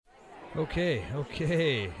Okay,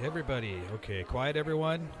 everybody. Okay, quiet,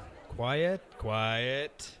 everyone. Quiet.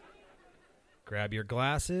 Grab your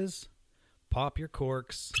glasses, pop your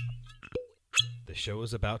corks. The show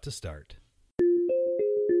is about to start.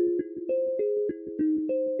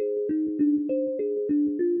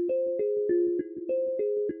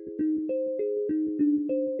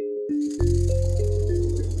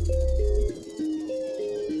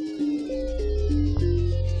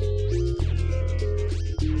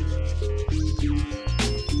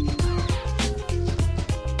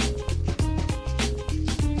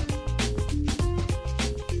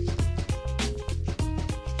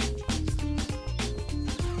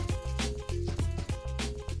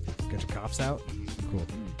 Out. Cool.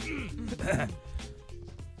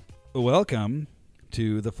 Welcome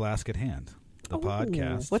to The Flask at Hand, the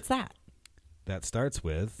podcast. What's that? That starts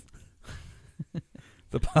with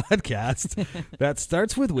the podcast that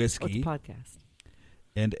starts with whiskey. What's a podcast?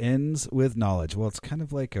 And ends with knowledge. Well, it's kind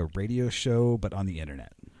of like a radio show, but on the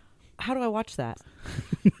internet. How do I watch that?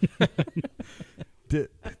 Did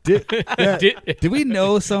we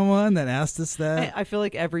know someone that asked us that? I feel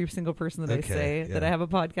like every single person that I say that I have a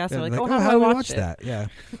podcast, they're like, how do do I watch it? that? Yeah.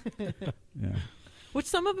 Yeah. Which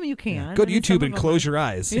some of them you can. Yeah. Go to YouTube and close your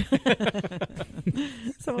eyes.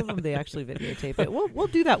 Some of them they actually videotape it. We'll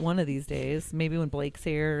do that one of these days. Maybe when Blake's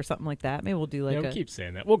here or something like that. Maybe we'll do like we keep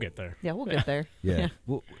saying that. We'll get there. Yeah, we'll get there. Yeah.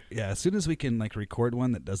 Well, as soon as we can record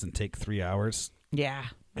one that doesn't take 3 hours. Yeah.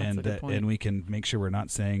 That's a good point. And we can make sure we're not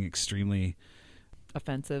saying extremely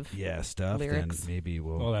offensive stuff, lyrics. then maybe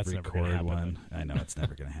we'll record one. I know it's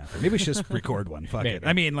never going to happen. Maybe we should just record one. Fuck it.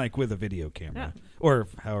 I mean, with a video camera. Yeah. Or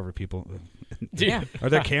however people... Yeah. Are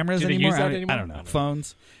there cameras anymore? I don't know.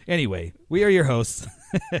 Phones. Anyway, we are your hosts,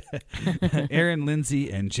 Aaron, Lindsay,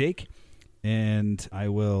 and Jake. And I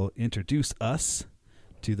will introduce us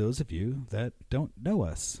to those of you that don't know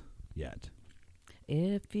us yet.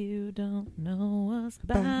 If you don't know us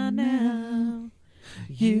by now...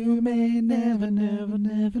 You may never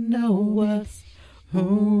know us.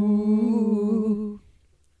 Ooh.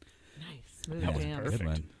 Nice. That was perfect. Good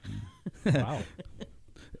one. Wow.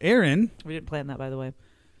 Aaron. We didn't plan that, by the way.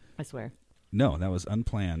 I swear. No, that was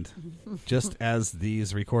unplanned. Just as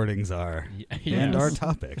these recordings are and our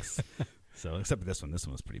topics. So, except for this one. This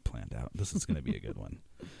one was pretty planned out. This is going to be a good one.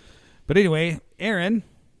 But anyway, Aaron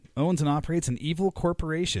owns and operates an evil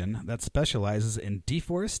corporation that specializes in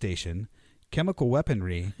deforestation, chemical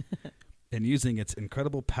weaponry, and using its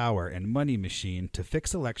incredible power and money machine to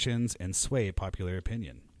fix elections and sway popular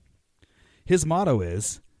opinion. His motto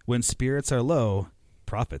is, when spirits are low,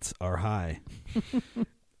 profits are high.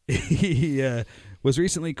 He was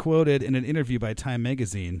recently quoted in an interview by Time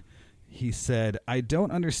magazine. He said, "I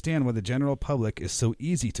don't understand why the general public is so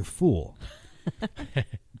easy to fool.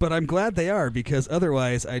 But I'm glad they are, because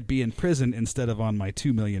otherwise I'd be in prison instead of on my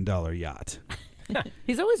 $2 million yacht."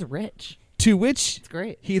 He's always rich. To which it's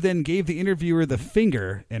great. He then gave the interviewer the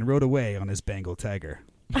finger and rode away on his Bengal tiger.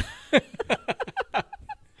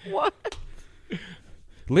 What?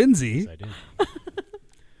 Lindsay Yes, I did.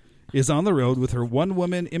 is on the road with her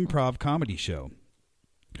one-woman improv comedy show.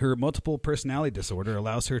 Her multiple personality disorder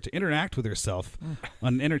allows her to interact with herself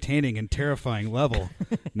on an entertaining and terrifying level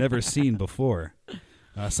never seen before.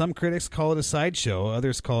 Some critics call it a sideshow.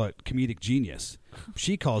 Others call it comedic genius.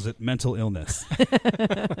 She calls it mental illness.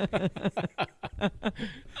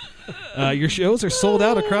 Your shows are sold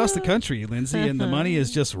out across the country, Lindsay, and the money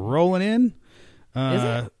is just rolling in. Is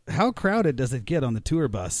it? How crowded does it get on the tour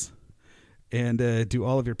bus? And do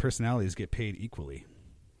all of your personalities get paid equally?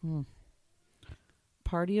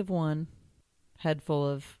 Party of one, head full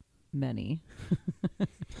of many.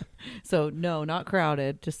 So, no, not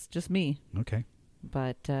crowded, just me. Okay.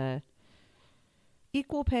 But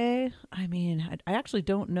equal pay, I mean, I actually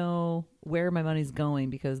don't know where my money's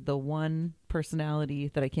going because the one personality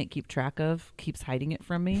that I can't keep track of keeps hiding it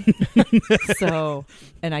from me. So,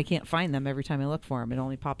 and I can't find them every time I look for them. It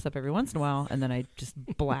only pops up every once in a while, and then I just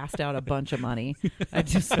blast out a bunch of money. I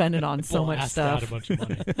just spend it on so much stuff. Out a bunch of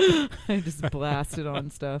money. I just blast it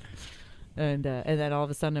on stuff. And then all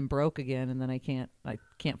of a sudden I'm broke again, and then I can't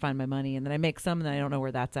find my money, and then I make some, and then I don't know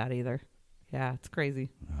where that's at either. Yeah, it's crazy.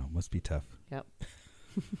 Oh, must be tough. Yep.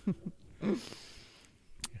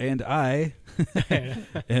 And I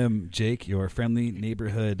am Jake, your friendly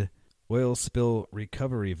neighborhood oil spill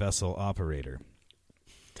recovery vessel operator.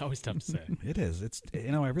 It's always tough to say. It is. It's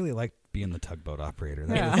I really like being the tugboat operator.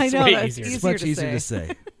 Yeah, I know. That's easier. It's much easier to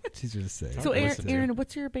say. It's easier to say. So, Aaron,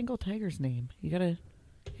 what's your Bengal tiger's name? You got a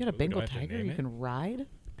Bengal tiger you can ride?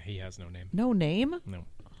 He has no name. No name? No.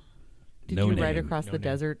 Did No you name. ride across No the name.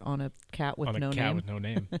 desert on a cat with On a no cat name? with no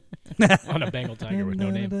name. On a Bengal tiger with no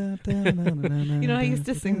name. You know, I used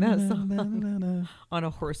to sing that song. On a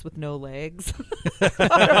horse with no legs.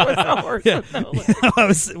 a horse Yeah. with no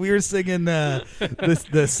legs. We were singing the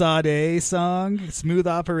Sade song, Smooth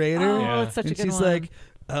Operator. Oh, Yeah. it's such and a good she's one. like,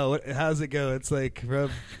 oh, how's it go? It's like from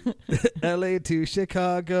L.A. to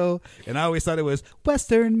Chicago. And I always thought it was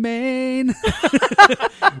Western Maine.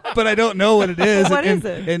 But I don't know what it is. What and,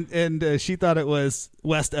 is it? And she thought it was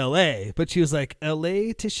West L.A. But she was like,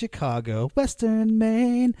 L.A. to Chicago, Western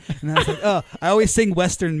Maine. And I was like, oh, I always sing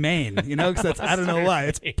Western Maine, because that's, I don't know why.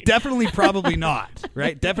 It's definitely probably not,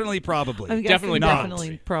 right? Definitely probably. I'm Definitely guessing not.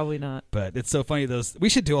 definitely, probably not. But it's so funny. We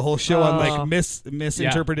should do a whole show on like Oh.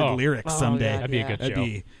 misinterpreted Yeah. Oh. lyrics Oh, someday. yeah. That'd be a good That'd show.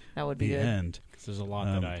 be That would be the good. end. 'Cause there's a lot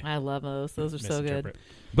that I I love those. Those are so good. misinterpret.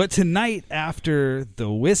 But tonight, after the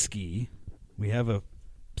whiskey, we have a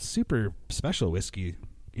super special whiskey,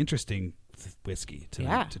 interesting whiskey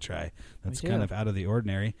tonight to try. That's We kind do. of out of the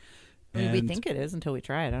ordinary. I mean, we And- think it is until we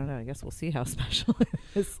try it. I don't know. I guess we'll see how special it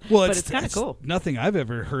is. well, but it's kind of cool. Nothing I've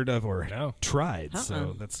ever heard of or No. tried,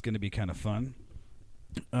 so that's going to be kind of fun.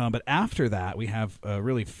 But after that, we have a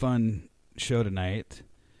really fun show tonight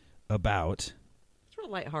about It's real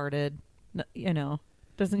lighthearted.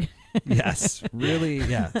 Doesn't. yes, really,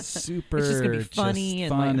 yeah, super. It's just gonna be funny and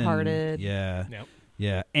fun lighthearted. yeah, Yep.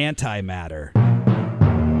 yeah, antimatter.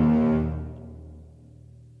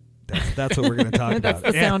 That's what we're going to talk That's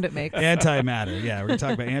about. the sound it makes. Antimatter. Yeah, we're going to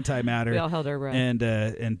talk about antimatter. We all held our breath.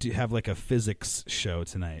 and do have like a physics show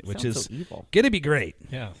tonight, which Sounds is so evil. going to be great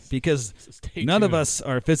Yeah. because So stay none of tuned. us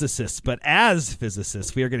are physicists, but as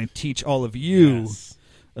physicists, we are going to teach all of you Yes.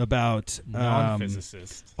 about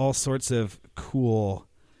Non-physicist. all sorts of cool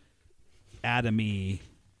atomy,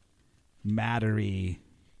 mattery.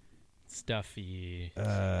 Stuffy.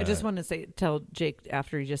 I just want to tell Jake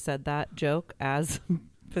after he just said that joke as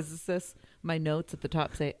physicist. My notes at the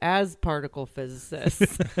top say as particle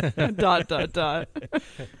physicists. ...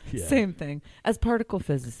 Yeah. Same thing. As particle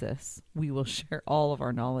physicists, we will share all of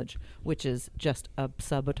our knowledge, which is just a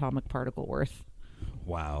subatomic particle worth.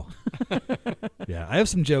 Wow. Yeah, I have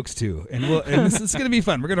some jokes too, and this is going to be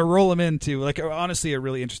fun. We're going to roll them into like honestly a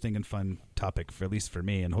really interesting and fun topic for at least for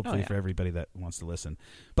me, and hopefully for everybody that wants to listen.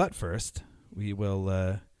 But first, we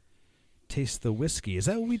will taste the whiskey. Is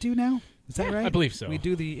that what we do now? Is that right? I believe so. We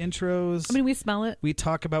do the intros. I mean, we smell it. we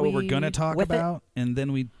talk about what we're we going to talk whiff it. about, and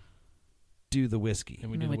then we do the whiskey.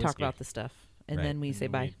 And we And do then we the talk whiskey. about the stuff. And Right. then we say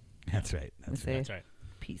And bye. That's right. We That's say That's right.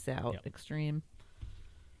 peace out, Yep. extreme.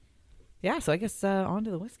 Yeah, so I guess on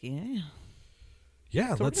to the whiskey. Eh?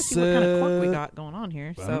 yeah. So Let's we're going to see what kind of cork we got going on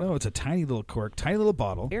here. I don't know. It's a tiny little cork, tiny little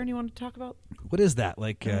bottle. Aaron, you want to talk about? What is that?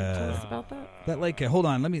 Like Tell us about that. that? Like hold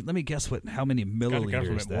on. Let me guess how many milliliters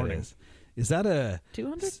government that warning. is. Is that a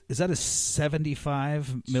 200? Is that a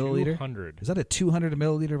 75 milliliter? 200. Is that a 200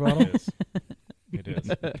 milliliter bottle? It is.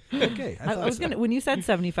 It is. Okay, I was so. gonna when you said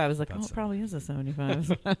 75, I was like, Thought oh, it so. probably is a 75. Is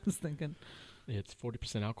what I was thinking. It's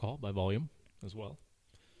 40% alcohol by volume as well.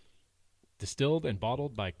 Distilled and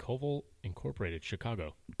bottled by Koval Incorporated,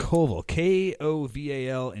 Chicago. Koval,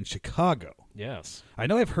 Koval in Chicago. Yes. I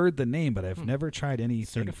know I've heard the name, but I've never tried anything.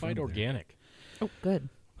 Certified from there. organic. Oh, good.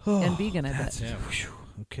 Oh, And vegan, I bet. that's- Yeah. whew,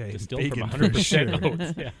 okay, Distilled vegan from for 100% sure.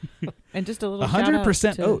 oats. Yeah. And just a little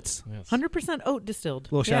 100% shout out oats. Yes. 100% oat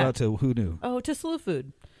distilled. Little shout Yeah. out to who knew. Oh, to Slow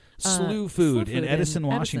Food. Slew Food in Edison,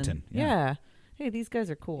 Washington. Yeah. Hey, these guys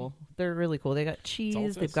are cool. They're really cool. They got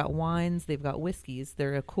cheese, they've this. got wines, they've got whiskeys.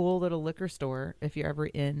 They're a cool little liquor store. If you're ever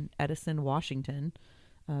in Edison, Washington,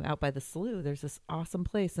 out by the slough, there's this awesome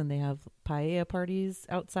place, and they have paella parties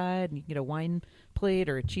outside, and you can get a wine plate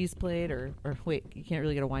or a cheese plate, or wait, you can't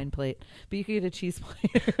really get a wine plate, but you could get a cheese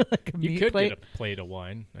plate or like a You meat could plate. get a plate of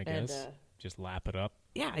wine, I And, guess. Just lap it up.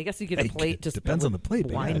 Yeah, I guess you get Hey, a plate. it Just depends on with the plate,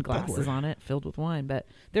 but yeah, wine that'd glasses work. on it, filled with wine. But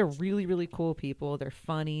they're really, really cool people. They're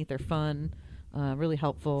funny. They're fun. Really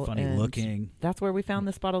helpful. Funny and looking. That's where we found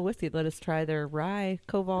this bottle of whiskey. Let us try their rye,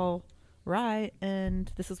 Koval rye, and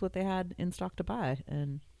this is what they had in stock to buy.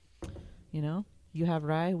 And you have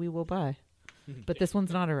rye, we will buy. But this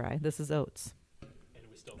one's not a rye. This is oats.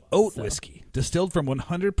 Oat So- whiskey, distilled from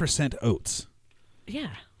 100% oats.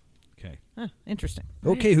 Yeah. Okay. Huh, interesting.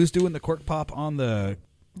 Okay, who's doing the cork pop on the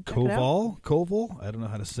Check it out. Koval? I don't know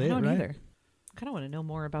how to say I it don't right. either. I kind of want to know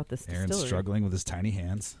more about this Aaron's distillery. struggling with his tiny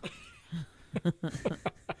hands.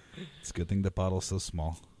 It's a good thing the bottle's so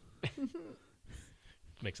small.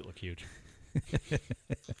 Makes it look huge.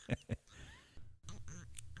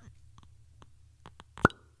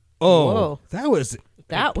 Oh, Whoa. that was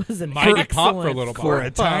That was an Mighty pop for a excellent little for a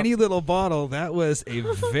cork pop. tiny little bottle. That was a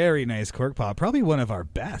very nice cork pop. Probably one of our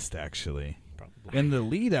best, actually. Probably. And the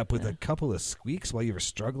lead up with a couple of squeaks while you were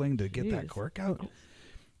struggling to get that cork out.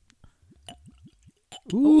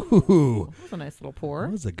 Ooh. That was a nice little pour.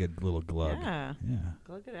 That was a good little glug. Yeah. Yeah.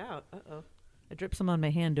 Glug it out. Uh-oh. I dripped some on my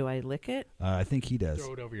hand. Do I lick it? I think he does.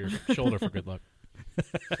 Throw it over your shoulder for good luck.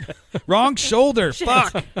 Wrong shoulder.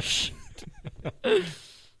 Fuck.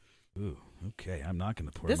 Ooh. Okay. I'm not going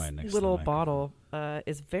to pour This mine next to little the bottle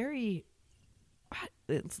is very...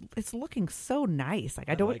 It's looking so nice. Like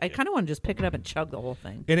I kind of want to just pick it up and chug the whole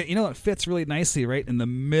thing. And it fits really nicely right in the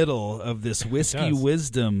middle of this Whiskey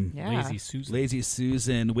Wisdom Lazy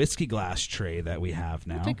Susan whiskey glass tray that we have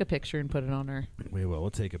now. We'll take a picture and put it on our... We will. We'll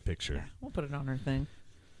take a picture. Yeah, we'll put it on our thing.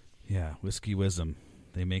 Yeah, Whiskey Wisdom.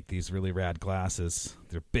 They make these really rad glasses.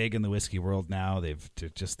 They're big in the whiskey world now.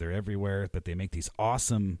 They're everywhere, but they make these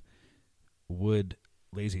awesome wood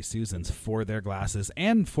Lazy Susans for their glasses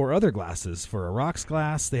and for other glasses. For a rocks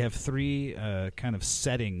glass, they have 3 kind of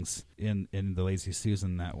settings in the Lazy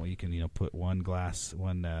Susan. That way you can put one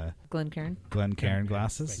Glencairn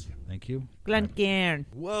glasses. Thank you. Glencairn.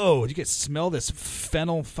 Whoa! Did you smell this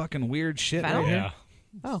fennel fucking weird shit? Fennel? Right here? Yeah.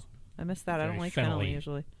 Oh, I missed that. I don't like fennel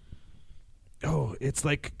usually. Oh, it's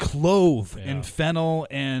like clove Yeah. and fennel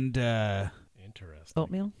and Interesting.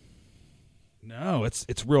 Oatmeal. no, it's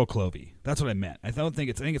real clovey. That's what I meant. I think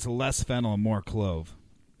it's less fennel and more clove.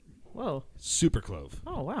 Whoa. Super clove.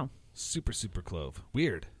 Oh, wow. Super clove.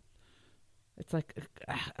 Weird. It's like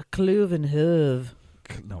a cloven hoof.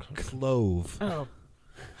 No, clove. Oh.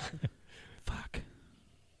 Fuck.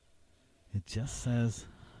 It just says.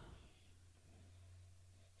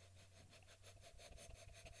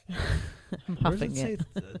 I'm Where does huffing it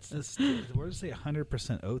it. say? Where does it say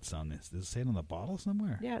 100% oats on this? Does it say it on the bottle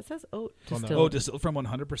somewhere? Yeah, it says oat On the- distilled. Oh, distilled from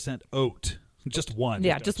 100% oat. Just one.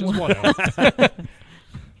 Yeah, just one. one.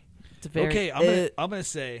 It's very, Okay, I'm gonna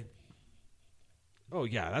say. Oh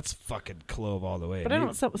yeah, that's fucking clove all the way. But I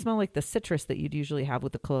don't smell like the citrus that you'd usually have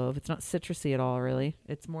with the clove. It's not citrusy at all, really.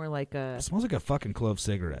 It's more like a... It smells like a fucking clove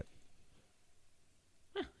cigarette.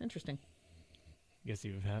 Interesting. Guess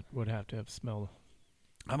you would have to have smelled.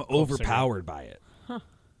 I'm overpowered by it.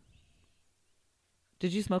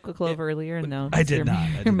 Did you smoke a clove earlier? And no, I did your, not. I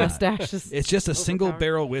Your did not. mustache is... It's just a single overpowered.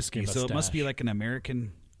 barrel whiskey, Your so it must be mustache. like an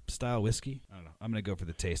American style whiskey. I don't know. I'm gonna go for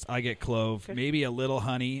the taste. I get clove, Okay. maybe a little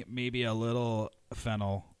honey, maybe a little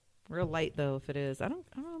fennel. Real light, though, if it is. I don't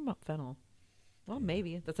know about fennel. Well,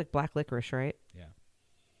 maybe. That's like black licorice, right? Yeah.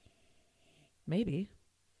 Maybe.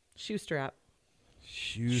 Shoe strap.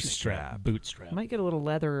 Shoe strap. Boot strap. Might get a little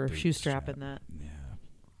leather or Boot shoe strap strap. in that. Yeah.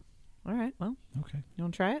 All right, well, Okay. you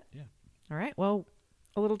want to try it? Yeah. All right, well,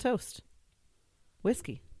 a little toast.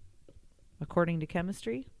 Whiskey. According to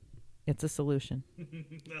chemistry, it's a solution. I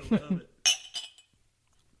love it.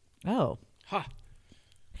 Oh. Ha!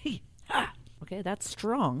 Hey. Ha! Okay, that's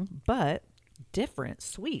strong, but different,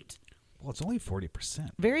 sweet. Well, it's only 40%.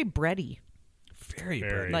 Very bready. Very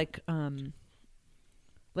Very. bready.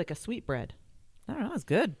 Like a sweet bread. I don't know, it's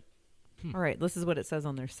good. All right, this is what it says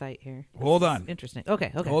on their site here. Hold on. Interesting. Okay.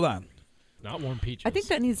 Hold on. Not warm peaches. I think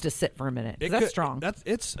that needs to sit for a minute. 'Cause It That's could- strong.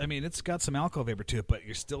 It's got some alcohol vapor to it, but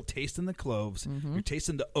you're still tasting the cloves. Mm-hmm. You're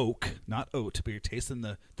tasting the oak, not oat, but you're tasting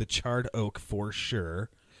the charred oak for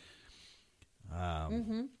sure.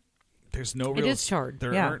 There's no real. It is charred,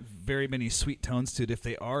 There yeah. aren't very many sweet tones to it. If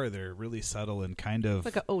they are, they're really subtle and kind of.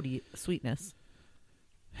 It's like a oaty sweetness.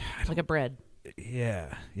 Like a bread.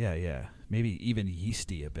 Yeah. Maybe even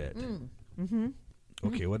yeasty a bit. Mm-hmm.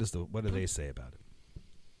 Okay, what do they say about it?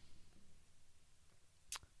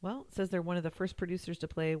 Well, it says they're one of the first producers to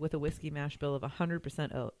play with a whiskey mash bill of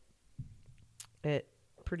 100% oat. It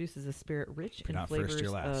produces a spirit rich in not first, flavors you're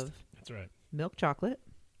last. of That's right. milk chocolate,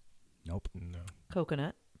 Nope. No.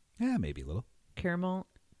 coconut, Yeah, maybe a little. caramel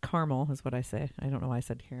is what I say. I don't know why I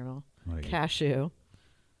said caramel. What do you- Cashew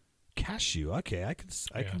Cashew. Okay, I can.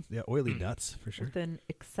 Yeah, oily nuts for sure. with an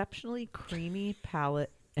exceptionally creamy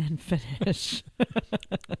palate and finish.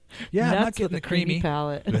 Yeah, I'm not Nuts getting with the a creamy creamy.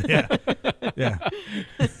 palate. Yeah.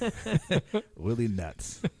 Willy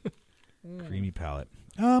nuts. Creamy palate.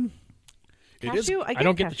 It is. Cashew, I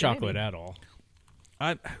don't get the cashew, chocolate maybe. at all.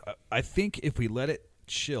 I think if we let it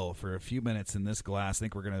chill for a few minutes in this glass, I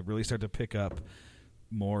think we're gonna really start to pick up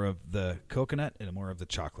more of the coconut and more of the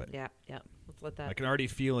chocolate. Yeah. Let's let that. I can already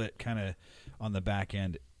feel it kind of on the back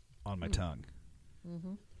end on my tongue.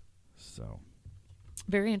 Mm-hmm. So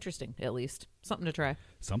Very interesting, at least. Something to try.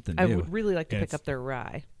 something I new. would really like to And pick up their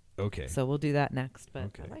rye. Okay. So we'll do that next. But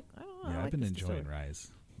Okay. I don't know. Yeah, I I've like been this enjoying distillery.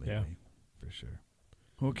 Rise lately, Yeah. for sure.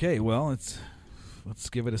 Okay, well, let's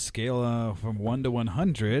give it a scale from 1 to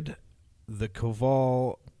 100. The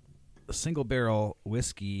Koval single barrel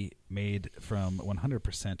whiskey made from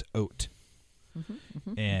 100% oat.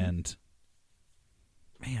 And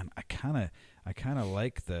man, I kind of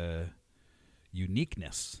like the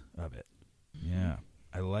uniqueness of it. Yeah,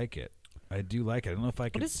 I like it. I do like it. I don't know if I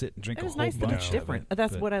could sit and drink a whole nice bunch. It's different.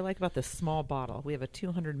 That's but what I like about this small bottle. We have a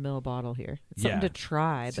 200 ml bottle here. It's something to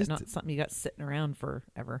try, but not something you got sitting around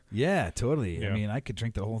forever. Yeah, totally. Yeah. I mean, I could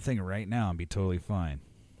drink the whole thing right now and be totally fine.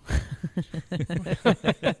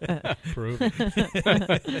 Prove.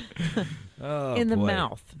 Oh, in the boy.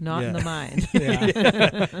 mouth, not in the mind.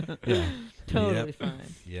 Yeah. Totally fine.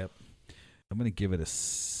 Yep. I'm going to give it a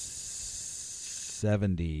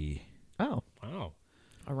 70. Oh, Wow.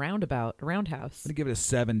 a roundabout, a roundhouse. I'm going to give it a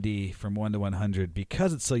 70 from 1 to 100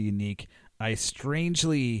 because it's so unique. I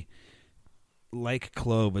strangely like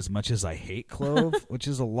clove as much as I hate clove, which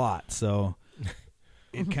is a lot. So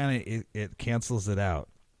it kind of it cancels it out.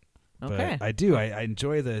 Okay. But I do. I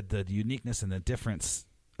enjoy the uniqueness and the difference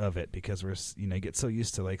of it because you get so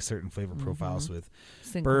used to like certain flavor profiles with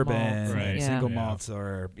Single bourbon, malts. Right. single Yeah. malts,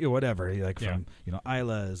 or whatever, from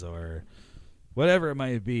Isla's or whatever it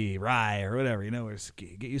might be, rye or whatever.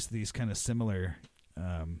 Get used to these kind of similar.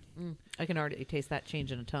 I can already taste that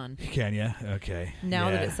change in a ton. Can you? Okay. Now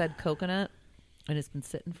that it said coconut and it's been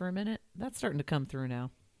sitting for a minute, that's starting to come through now.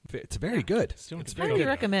 It's very good. Still It's very very Highly good.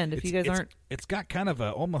 recommend if you guys aren't. It's got kind of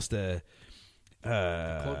almost a.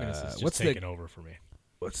 Cloviness is just what's taken over for me.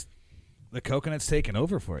 What's the coconut's taken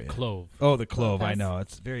over for you? Clove. Oh, the clove. I That's- know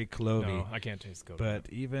it's very clovey. No, I can't taste coconut.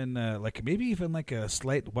 But even maybe even like a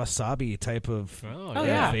slight wasabi type of Oh,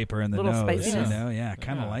 yeah. vapor in the Little nose. spiciness. Kind of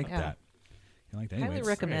Yeah. like Yeah. that. I like that. Highly Anyway,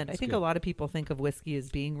 recommend. it's I think good. a lot of people think of whiskey as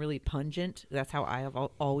being really pungent. That's how I have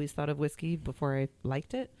always thought of whiskey before I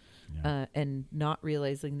liked it, Yeah. and not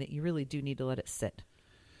realizing that you really do need to let it sit.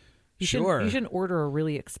 You Sure. You shouldn't order a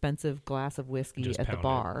really expensive glass of whiskey Just at the pound it.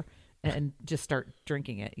 bar and just start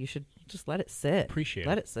drinking it. You should just let it sit. Appreciate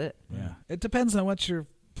Let it. it sit. Yeah, it depends on what your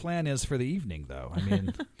plan is for the evening, though. I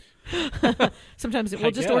mean, Sometimes I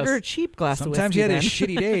we'll just guess. order a cheap glass of whiskey. sometimes you had a then.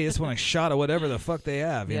 shitty day. You just want a shot of whatever the fuck they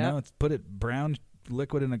have. You Yeah. know, put it brown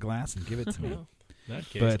liquid in a glass and give it to me. Well, in that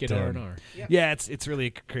case, But, get R&R. Yeah, it's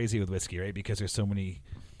really crazy with whiskey, right? Because there's so many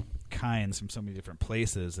kinds from so many different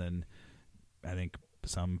places, and I think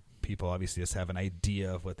some people obviously just have an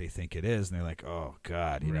idea of what they think it is, and they're like, "Oh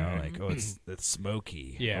God," Right. like, "Oh, it's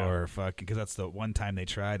smoky," Yeah. or "fuck," because that's the one time they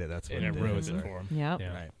tried it. That's what And it ruins is, it or- for them. Yep.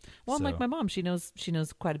 Yeah. Right. Well, So- like my mom, she knows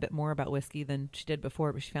quite a bit more about whiskey than she did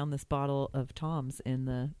before, but she found this bottle of Tom's in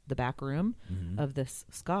the back room Mhm. of this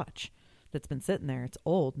scotch that's been sitting there. It's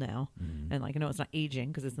old now, Mhm. and like I know it's not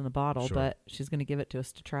aging because it's in the bottle, Sure. but she's going to give it to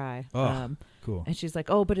us to try. Oh, cool. And she's like,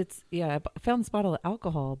 "Oh, but it's I found this bottle of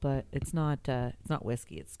alcohol, but it's not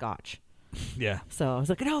whiskey, it's scotch." Yeah. So I was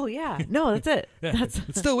like, "Oh yeah, no, that's it. Yeah. That's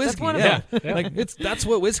It's still that's whiskey. one of Yeah. them." Yeah. Like that's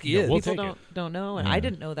what whiskey Yeah, is. we'll People take it. don't know, and Yeah. I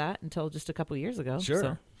didn't know that until just a couple years ago. Sure.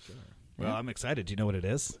 So, Well, Yeah. I'm excited. Do you know what it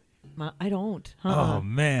is? I don't. Oh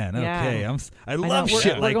man. Yeah. Okay. I I know, love we're,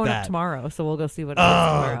 shit we're like going that. up tomorrow, so we'll go see what it Oh,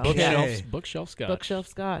 is tomorrow. okay. Yeah. Bookshelf scotch. Bookshelf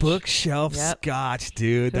scotch. Bookshelf Yep. scotch,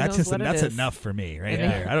 dude. Who That's knows just what it that's is? enough for me right Maybe-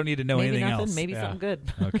 there. I don't need to know maybe anything nothing, else. maybe Yeah. something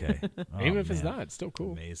good. Okay. Oh, Even if it's man. not, it's still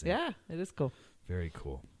cool. Amazing. Yeah, it is cool. Very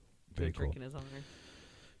cool. Very Good cool. drinking his honor.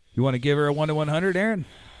 You want to give her a 1 to 100, Aaron?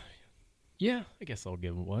 Yeah, I guess I'll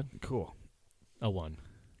give it one. Cool. A 1.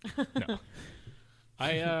 No.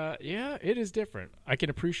 Yeah, it is different. I can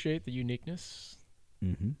appreciate the uniqueness.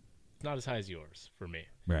 Mm-hmm. Not as high as yours for me.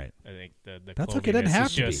 Right. I think the That's okay. It doesn't cloviness have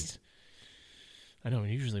is to be. just, I know,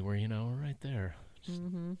 usually we're, right there.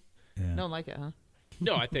 Mm-hmm. Yeah. Don't like it, huh?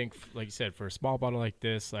 No, I think, like you said, for a small bottle like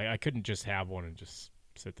this, I couldn't just have one and just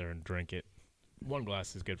sit there and drink it. One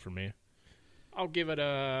glass is good for me. I'll give it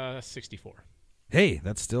a 64. Hey,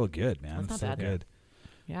 that's still good, man. That's not still bad. good.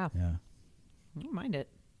 Yeah, Yeah. I don't mind it.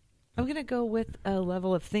 I'm gonna go with a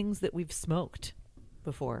level of things that we've smoked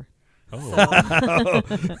before. Oh,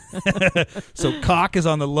 So cock is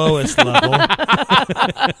on the lowest level.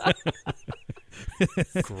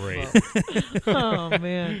 great. Oh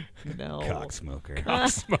man, no. Cock smoker. Cock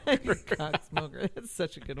smoker. That's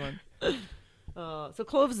such a good one. So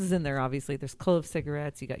cloves is in there. Obviously, there's clove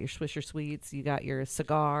cigarettes. You got your Swisher Sweets. You got your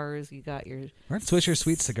cigars. You got your Aren't Swisher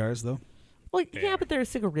Sweet cigars though? well, They yeah, are. but they're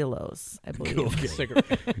cigarillos. I believe. Okay.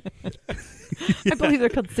 I believe they're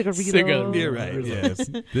called cigarillos. Cigar- You're right. Yes.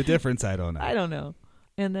 The difference I don't know. I don't know.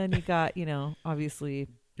 And then you got, obviously,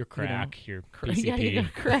 Your crack, your yeah, PCP. you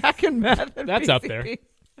got crack and meth. And That's up there. PCP.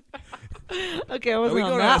 Okay, I Are wasn't we on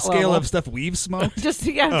going on that a scale level. of stuff we've smoked? Just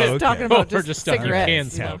Oh, just okay. talking about Or just just stuff you cigarettes. can you know.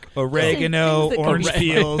 smoke. Oregano, Things that orange can-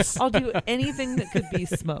 peels. I'll do anything that could be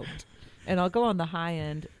smoked. And I'll go on the high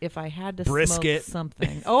end if I had to Brisket. smoke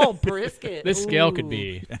something. Oh, brisket. This scale could Ooh.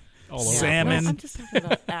 be All over. salmon. Well, I'm just talking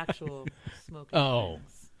about actual smoking. Oh.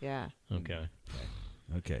 things. Yeah. Okay.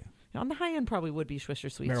 Okay. On the high end, probably would be Swisher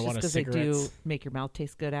Sweets, Marijuana just because they do cigarettes. make your mouth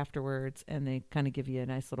taste good afterwards, and they kind of give you a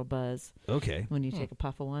nice little buzz Okay. when you take a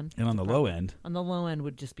puff of one. And on the low end, On the low end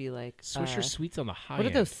would just be like Swisher Sweets on the high what are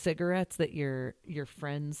end. those cigarettes that your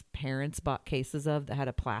friends' parents bought cases of that had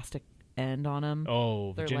a plastic end on them?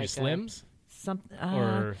 Oh, They're Virginia like Slims? Something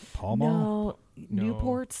Or Pall Mall. no,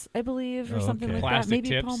 Newports, I believe, or Oh, something okay. like Plastic that. Maybe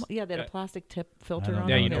tips? Pall Mall. Yeah, they had a plastic tip filter don't on know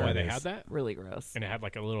yeah, them. you know what why that they is. had that? Really gross. And it had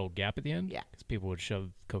like a little gap at the end? Yeah. Because people would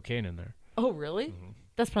shove cocaine in there. Oh, really?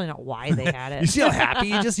 That's probably not why they had you it. see how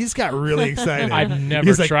happy he just got really excited. I've never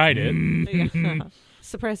He's like, tried it. Yeah.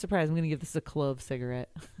 Surprise, surprise! I'm going to give this a clove cigarette,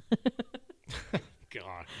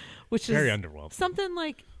 God. which Very is underwhelming. something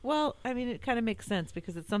like. Well, I mean, it kind of makes sense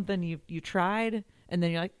because it's something you tried, and then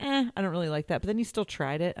you're like, I don't really like that. But then you still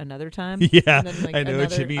tried it another time. Yeah, and then, like, I know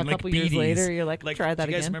what you mean. A Like couple years beaties. later, you're like, try that do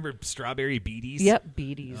you guys again. remember strawberry beaties? Yep,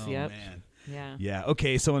 beaties. Oh, yep. man. Yeah. Yeah.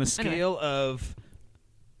 Okay. So on a scale of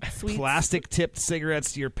Sweets. plastic tipped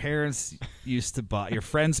cigarettes your parents used to buy, your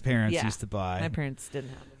friends' parents Yeah. used to buy, My parents didn't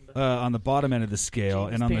have them. But on the bottom end of the scale,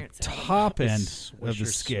 James' and on the parents had them. top end It's of the Swisher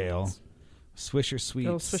scale, Sweets. Swisher Sweets.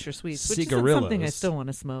 oh, Swisher Sweets, which isn't Cigarillos. something I still want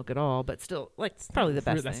to smoke at all, but still, like, probably the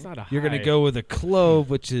best That's thing. not a high. You're gonna go with a clove,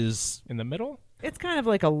 which is in the middle? It's kind of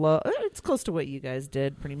like a low. It's close to what you guys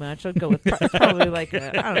did, pretty much. I'd go with probably like I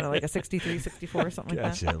don't know, like a 63, 64, something like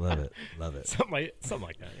gotcha. that. Love it. Love it. Something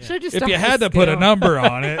like that. Yeah. Should I just If stop you the had to put a scale? number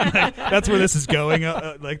on it, that's where this is going.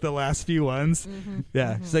 Like the last few ones.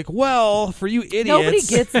 Yeah, it's like, well, for you idiots, Nobody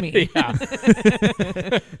gets me.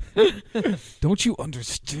 Yeah. don't you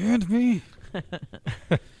understand me?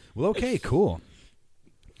 Well, okay, cool.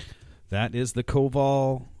 That is the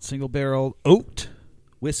Koval single barrel oat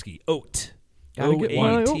whiskey. Oat. Gotta get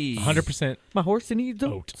my oats. OAT. 100%. My horse needs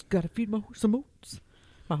Oat. oats. Gotta feed my horse some oats.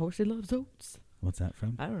 My horse loves oats. What's that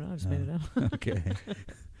from? I don't know. I just made it up. Okay.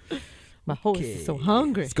 My horse is so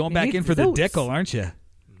hungry. It's going He back needs in for his the oats. Dickel, aren't you?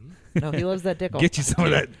 No, he loves that Dickel. Get you some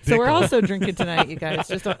of that So we're Dickel. also drinking tonight, you guys.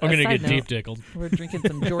 Just a I'm going to side get note. deep dickled. We're drinking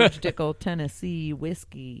some George Dickel Tennessee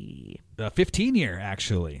whiskey. 15-year,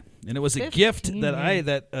 actually. And it was a 15 gift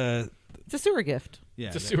year. It's a sewer gift. yeah,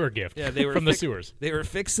 It's a sewer gift. Yeah, they were from the sewers. They were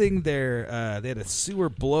fixing their. They had a sewer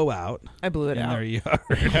blowout I blew it in out. their yard.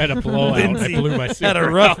 I had a blowout. Lindsay I blew my sewer had a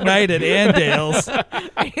rough out. night at Andale's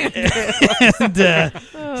and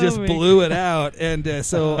just man. blew it out. And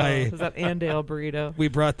so It was that Andale burrito. we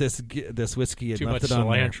brought this whiskey and Too left much it on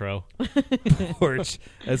their cilantro. porch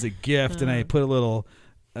as a gift, and I put a little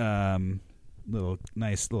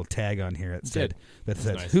nice little tag on here that said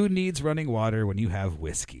nice. "Who needs running water when you have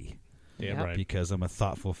whiskey?" Damn Yep. right. Because I'm a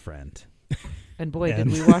thoughtful friend. And boy,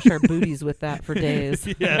 And- did we wash our booties with that for days.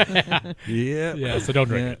 Yeah. Yeah, so don't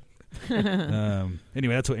drink it.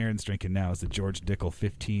 Anyway, that's what Aaron's drinking now is the George Dickel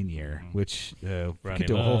 15-year, which we Run could him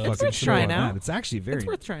do a whole up. fucking It's worth show trying on out. that. It's actually very. It's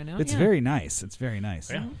worth trying out. It's yeah. very nice. It's very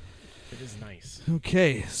nice. Yeah. It is nice.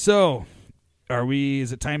 Okay, so are we?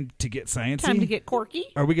 Is it time to get sciencey? Time to get quirky.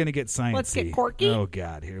 Are we going to get sciencey? Let's get quirky. Oh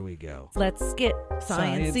God, here we go. Let's get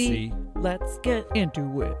sciencey. Let's get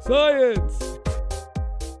into it. Science.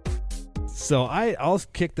 So I'll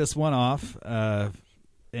kick this one off,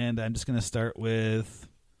 and I'm just going to start with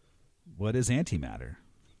what is antimatter?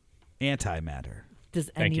 Antimatter. Does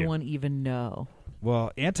Thank you. anyone even know?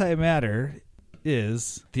 Well, antimatter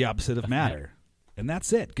is the opposite of matter, and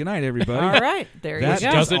that's it. Good night, everybody. All right, there you That go.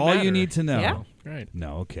 is Doesn't all you matter. need to know. Yeah. Right.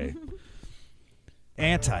 No, okay.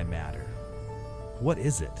 Antimatter. What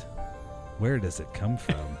is it? Where does it come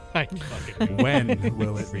from? I fucking When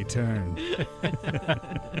will it return?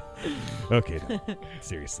 Okay, no,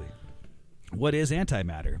 seriously. What is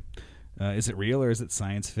antimatter? Is it real or is it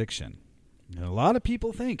science fiction? And a lot of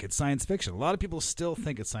people think it's science fiction. A lot of people still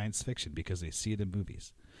think it's science fiction because they see it in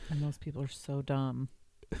movies. And most people are so dumb.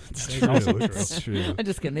 It's That is true. also true. It's true. I'm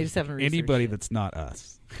just kidding. They just haven't researched Anybody it. that's not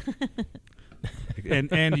us.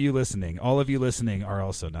 and you listening. All of you listening are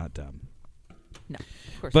also not dumb. No,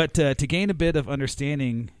 of course. But to gain a bit of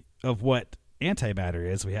understanding of what antimatter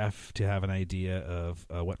is, we have to have an idea of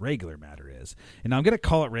what regular matter is. And I'm going to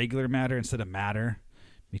call it regular matter instead of matter,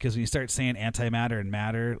 because when you start saying antimatter and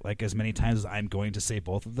matter, like as many times as I'm going to say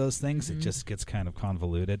both of those things, it just gets kind of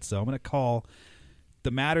convoluted. So I'm going to call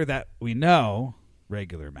the matter that we know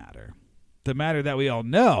regular matter. The matter that we all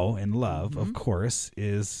know and love, of course,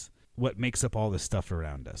 is what makes up all this stuff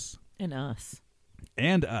around us. And us.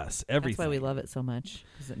 And us, everything. That's why we love it so much,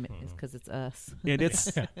 because it's us. And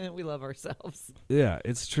it's We love ourselves. yeah,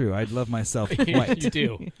 it's true. I'd love myself quite You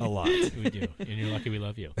do. a lot. We do. And you're lucky we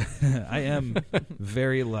love you. I am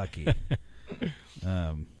very lucky.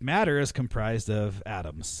 Matter is comprised of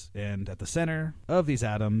atoms, and at the center of these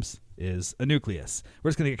atoms is a nucleus. We're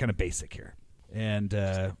just going to get kind of basic here. And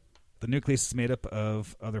the nucleus is made up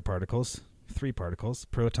of other particles, 3 particles,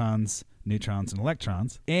 protons, neutrons, and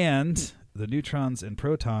electrons. And the neutrons and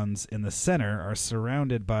protons in the center are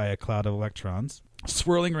surrounded by a cloud of electrons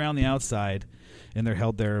swirling around the outside, and they're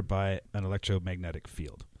held there by an electromagnetic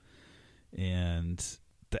field. And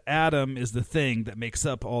the atom is the thing that makes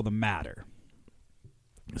up all the matter.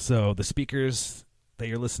 So the speakers that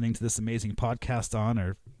you're listening to this amazing podcast on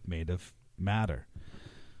are made of matter.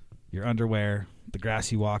 Your underwear, the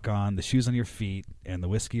grass you walk on, the shoes on your feet, and the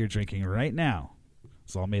whiskey you're drinking right now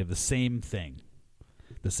is all made of the same thing.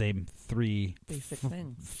 The same 3 basic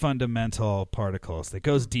things. Fundamental particles. It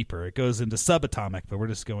goes deeper. It goes into subatomic, but we're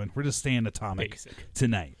just staying atomic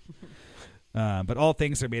tonight. But all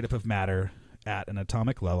things are made up of matter at an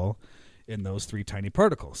atomic level in those 3 tiny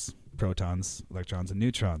particles: protons, electrons, and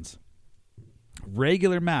neutrons.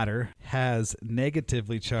 Regular matter has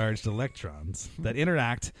negatively charged electrons that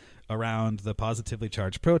interact around the positively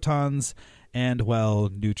charged protons and,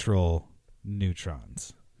 neutral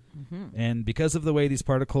neutrons. Mm-hmm. And because of the way these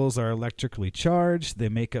particles are electrically charged, they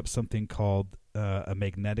make up something called a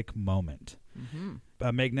magnetic moment. Mm-hmm.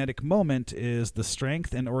 A magnetic moment is the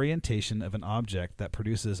strength and orientation of an object that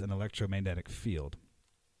produces an electromagnetic field.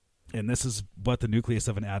 And this is what the nucleus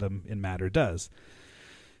of an atom in matter does.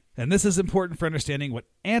 And this is important for understanding what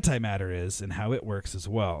antimatter is and how it works as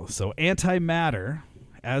well. So antimatter,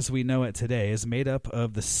 as we know it today, is made up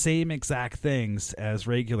of the same exact things as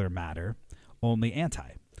regular matter, only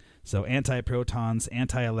anti. So antiprotons,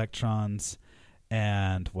 anti-electrons,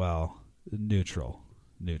 and, neutral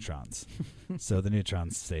neutrons. So the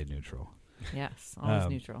neutrons stay neutral. Yes, always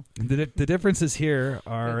neutral. The differences here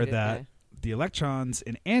are that the electrons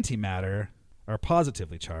in antimatter are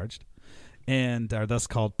positively charged and are thus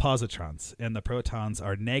called positrons, and the protons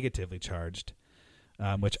are negatively charged,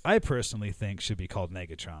 which I personally think should be called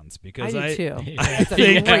negatrons, because I do too. That's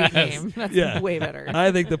a great name. That's way better.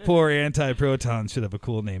 I think the poor antiprotons should have a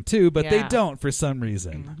cool name too, but they don't for some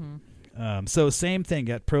reason. Mm-hmm. So same thing,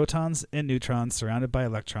 get protons and neutrons surrounded by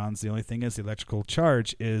electrons. The only thing is the electrical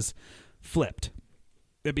charge is flipped.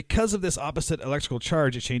 And because of this opposite electrical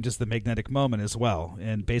charge, it changes the magnetic moment as well,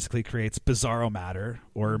 and basically creates bizarro matter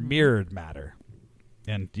or mirrored matter.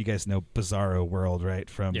 And you guys know Bizarro World, right,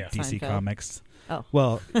 from DC Seinfeld. Comics? Oh.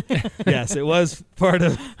 Well, yes, it was part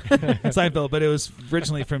of Seinfeld, but it was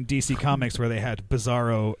originally from DC Comics, where they had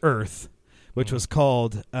Bizarro Earth, which was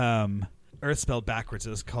called, Earth spelled backwards,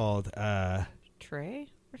 it was called... Trey?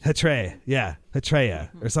 Hatrea,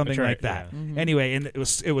 or something like that. Yeah. Mm-hmm. Anyway, and it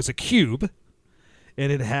was a cube, and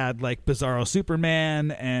it had like Bizarro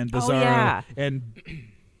Superman and Bizarro and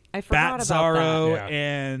I forgot Bat-Zarro about that.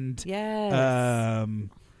 and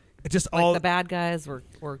just like all the bad guys were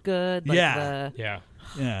good. Like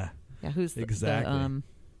Who's exactly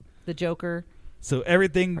the Joker? So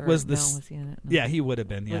everything was the was he in it? No. Yeah, he would have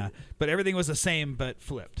been. Yeah, but everything was the same but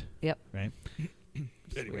flipped. Yep. Right.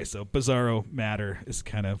 Anyway, so Bizarro matter is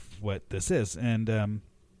kind of what this is, and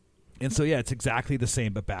so it's exactly the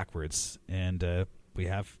same but backwards, and we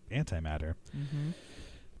have antimatter. Mm-hmm.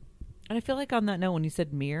 And I feel like on that note, when you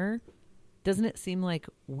said mirror, doesn't it seem like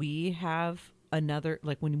we have another,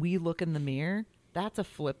 like when we look in the mirror, that's a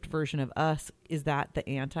flipped version of us? Is that the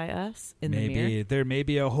anti-us in the mirror? Maybe there may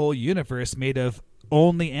be a whole universe made of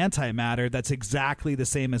only antimatter that's exactly the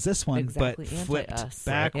same as this one, but flipped anti-us.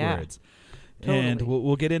 backwards. Yeah. Totally. And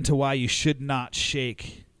we'll get into why you should not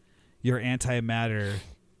shake your antimatter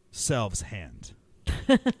self's hand.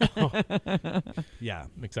 Yeah.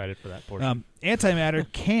 I'm excited for that portion.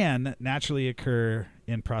 Antimatter can naturally occur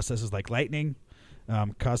in processes like lightning,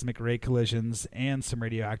 cosmic ray collisions, and some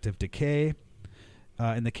radioactive decay.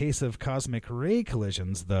 In the case of cosmic ray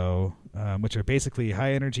collisions, though, which are basically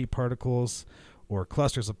high-energy particles or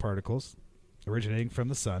clusters of particles originating from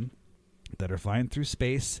the sun that are flying through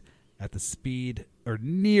space at the speed or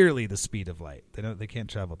nearly the speed of light. They can't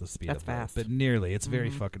travel at the speed of fast. light, but nearly. It's very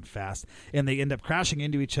fucking fast. And they end up crashing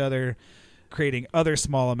into each other, creating other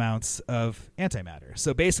small amounts of antimatter.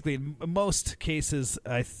 So basically, in most cases,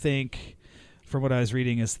 I think, from what I was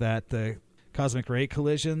reading, is that the cosmic ray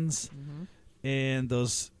collisions and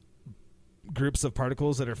those groups of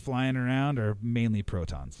particles that are flying around are mainly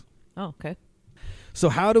protons. Oh, okay. So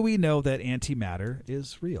how do we know that antimatter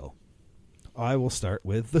is real? I will start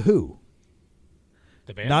with The Who.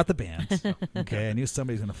 The band? Not the band. Okay, I knew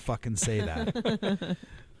somebody was going to fucking say that.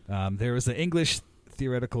 There was an English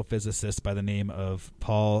theoretical physicist by the name of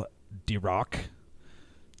Paul Dirac.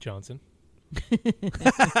 Johnson.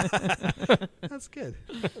 That's good.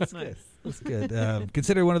 That's nice. That's good.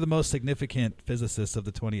 Considered one of the most significant physicists of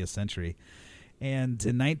the 20th century. And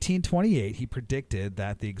in 1928, he predicted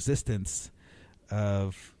that the existence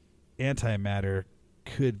of antimatter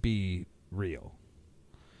could be real.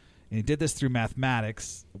 And he did this through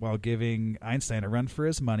mathematics while giving Einstein a run for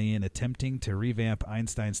his money and attempting to revamp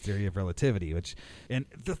Einstein's theory of relativity, and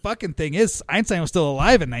the fucking thing is, Einstein was still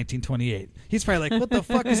alive in 1928. He's probably like, what the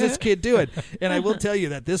fuck is this kid doing? And I will tell you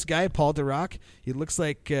that this guy, Paul Dirac, he looks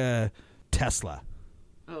like Tesla.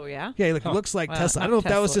 Oh, yeah? Yeah, he looks like Tesla. I don't know if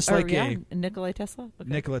that was just like Nikola Tesla? Okay.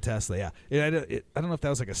 Nikola Tesla, yeah. I don't know if that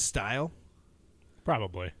was like a style.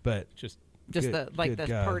 Probably. But Just the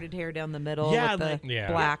parted hair down the middle with the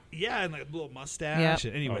black. Yeah, and like a little mustache.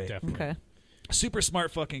 Yep. Anyway, Okay. Super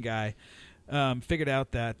smart fucking guy. Figured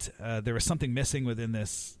out that there was something missing within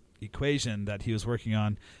this equation that he was working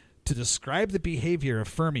on to describe the behavior of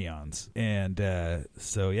fermions. And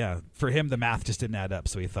for him, the math just didn't add up.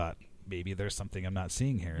 So he thought, maybe there's something I'm not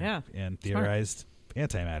seeing here. Yeah. And theorized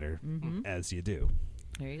antimatter, as you do.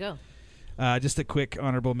 There you go. Just a quick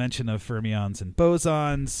honorable mention of fermions and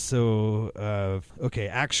bosons. So,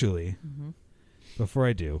 actually, before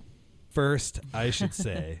I do, first I should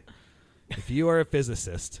say, if you are a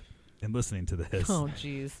physicist and listening to this, oh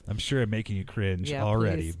jeez, I'm sure I'm making you cringe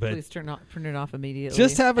already. Please turn it off immediately.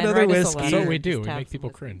 Just have another whiskey. That's what we do. We make people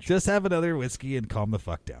cringe. Just have another whiskey and calm the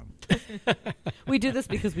fuck down. We do this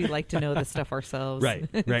because we like to know this stuff ourselves. Right.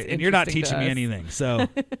 And you're not teaching me anything. So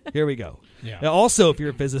here we go. Yeah. Now, also, if you're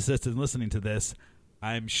a physicist and listening to this,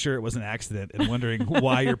 I'm sure it was an accident and wondering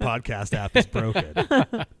why your podcast app is broken.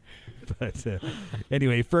 But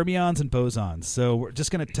anyway, fermions and bosons. So we're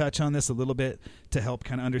just going to touch on this a little bit to help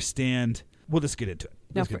kind of understand. We'll just get into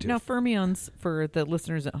it. Now, fermions, for the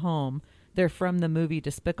listeners at home, they're from the movie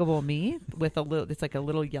Despicable Me with it's like a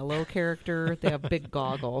little yellow character. They have big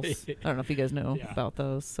goggles. I don't know if you guys know about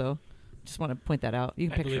those. So just want to point that out. You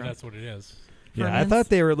can picture them. That's what it is. Yeah, I thought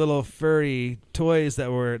they were little furry toys that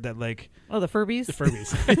like. Oh, the Furbies? The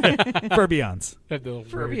Furbies. Fermions.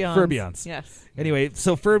 Fermions. Yes. Anyway,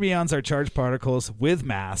 so fermions are charged particles with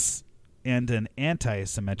mass and an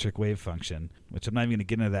anti-symmetric wave function, which I'm not even going to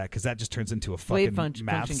get into that because that just turns into a fucking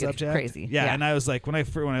math subject. Gets crazy. Yeah, and I was like, when I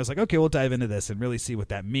was like, okay, we'll dive into this and really see what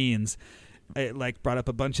that means. It like brought up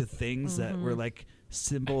a bunch of things that were like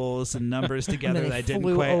symbols and numbers together that I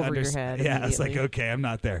didn't quite understand. Yeah, I was like, okay, I'm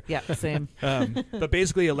not there. Yeah, same. But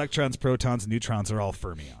basically, electrons, protons, and neutrons are all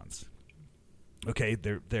fermions. Okay,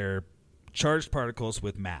 they're charged particles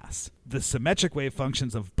with mass. The symmetric wave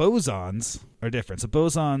functions of bosons are different. So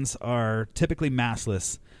bosons are typically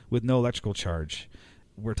massless with no electrical charge.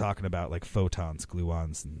 We're talking about like photons,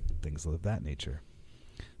 gluons, and things of that nature.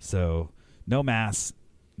 So no mass,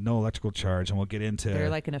 no electrical charge, and we'll get into. They're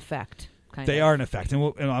like an effect. They are an effect,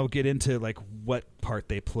 and I'll get into like what part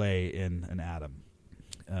they play in an atom.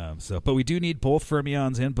 But we do need both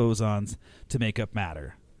fermions and bosons to make up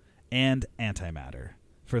matter and antimatter,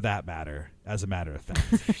 for that matter, as a matter of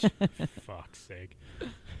fact. Fuck's sake.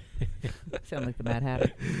 Sound like the Mad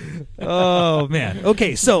Hatter. Oh, man.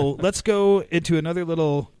 Okay, so let's go into another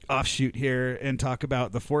little offshoot here and talk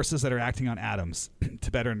about the forces that are acting on atoms to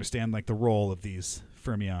better understand like the role of these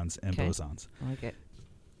fermions and bosons. I like it.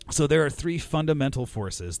 So there are three fundamental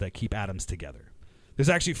forces that keep atoms together. There's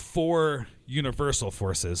actually four universal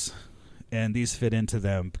forces, and these fit into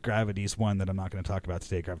them. Gravity is one that I'm not going to talk about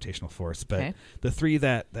today, gravitational force. But the three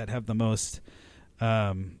that have the most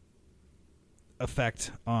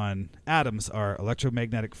effect on atoms are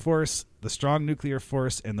electromagnetic force, the strong nuclear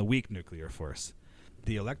force, and the weak nuclear force.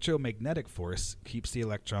 The electromagnetic force keeps the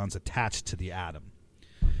electrons attached to the atom.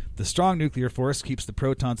 The strong nuclear force keeps the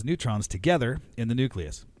protons and neutrons together in the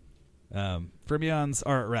nucleus. Fermions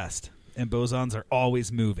are at rest, and bosons are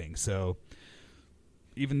always moving. So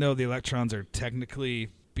even though the electrons are technically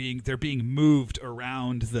being moved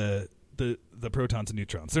around the protons and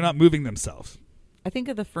neutrons, they're not moving themselves. I think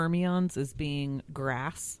of the fermions as being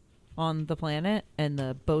grass on the planet, and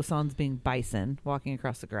the bosons being bison walking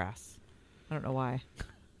across the grass. I don't know why.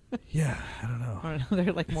 Yeah, I don't know.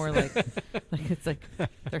 They're like more like it's like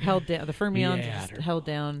they're held down. The fermions are just held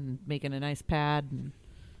down and making a nice pad, and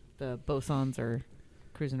the bosons are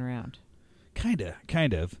cruising around.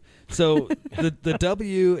 Kind of. So the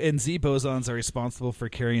W and Z bosons are responsible for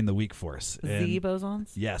carrying the weak force. Z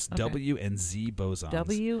bosons? Yes, okay. W and Z bosons.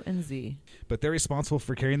 W and Z. But they're responsible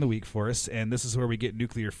for carrying the weak force, and this is where we get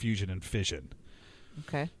nuclear fusion and fission.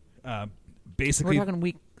 Okay. Basically, we're talking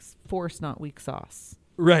weak force, not weak sauce.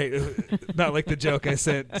 Right. Not like the joke I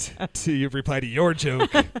sent to you, reply to your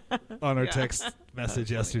joke on our text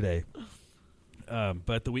message yesterday.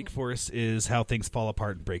 but the weak force is how things fall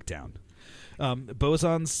apart and break down.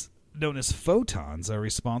 Bosons, known as photons, are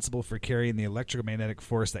responsible for carrying the electromagnetic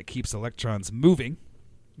force that keeps electrons moving.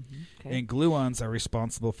 Okay. And gluons are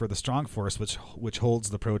responsible for the strong force which holds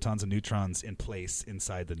the protons and neutrons in place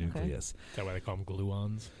inside the nucleus. Is that why they call them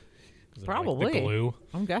gluons? Probably. Like the glue?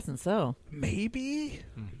 I'm guessing so. Maybe.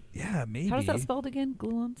 Yeah, maybe. How is that spelled again?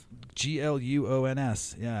 Gluons?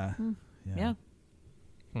 Gluons. Yeah. Yeah.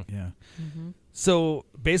 Yeah. So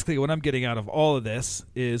basically what I'm getting out of all of this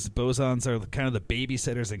is bosons are kind of the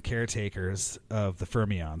babysitters and caretakers of the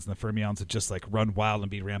fermions. And the fermions would just like run wild and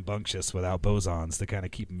be rambunctious without bosons to kind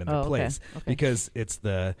of keep them in their place. Okay. Because it's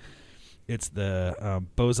the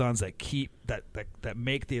bosons that keep that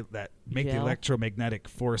make the electromagnetic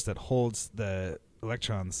force that holds the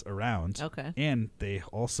electrons around. Okay. And they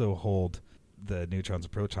also hold the neutrons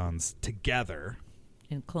and protons together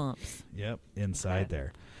in clumps. Yep, inside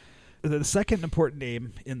there. The second important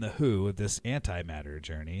name in the who of this antimatter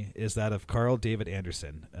journey is that of Carl David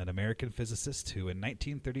Anderson, an American physicist who in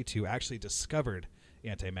 1932 actually discovered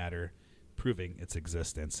antimatter, proving its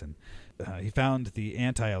existence. And he found the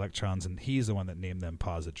anti-electrons, and he's the one that named them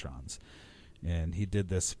positrons. And he did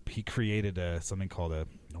this. He created something called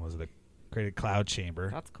created cloud chamber.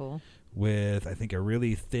 That's cool. With, I think, a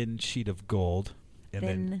really thin sheet of gold.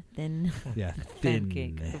 And thin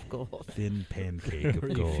pancake of gold. Thin pancake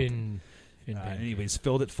of gold. Thin pancake. Anyways,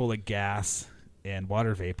 filled it full of gas and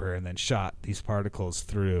water vapor, and then shot these particles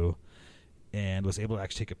through, and was able to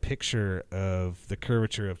actually take a picture of the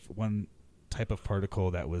curvature of one type of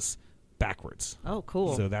particle that was backwards. Oh,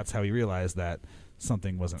 cool! So that's how he realized that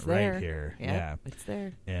something wasn't right here. Yep, yeah, it's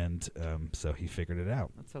there. And so he figured it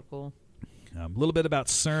out. That's so cool. A little bit about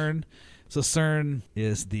CERN. So CERN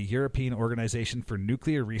is the European Organization for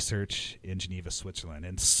Nuclear Research in Geneva, Switzerland.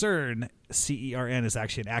 And CERN, C-E-R-N, is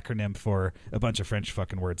actually an acronym for a bunch of French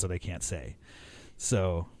fucking words that I can't say.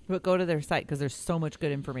 So, but go to their site because there's so much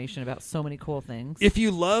good information about so many cool things. If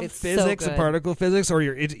you love physics and particle physics, or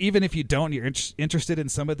even if you don't, you're interested in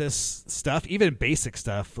some of this stuff, even basic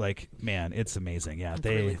stuff, like, man, it's amazing. Yeah, it's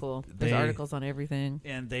really cool. There's articles on everything.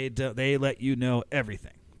 And they let you know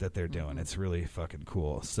everything that they're doing. It's really fucking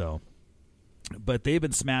cool. So, but they've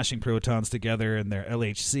been smashing protons together in their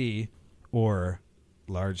LHC, or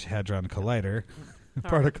Large Hadron Collider,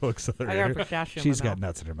 particle accelerator. She's got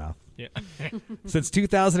nuts in her mouth. Yeah. Since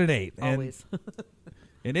 2008. Always.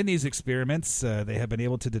 And in these experiments, they have been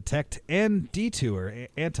able to detect and detour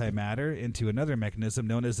antimatter into another mechanism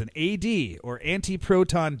known as an AD, or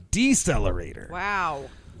antiproton decelerator. Wow.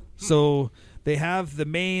 So they have the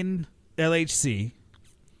main LHC,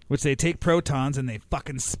 which they take protons and they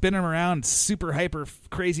fucking spin them around super hyper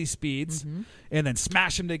crazy speeds, and then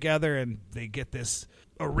smash them together, and they get this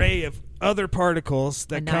array of other particles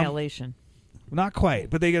that annihilation. Not quite,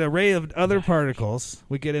 but they get an array of other particles.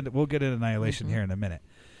 We'll get into annihilation here in a minute.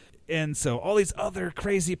 And so all these other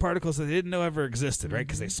crazy particles that they didn't know ever existed, right?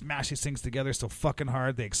 Because they smash these things together so fucking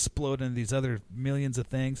hard, they explode into these other millions of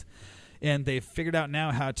things. And they've figured out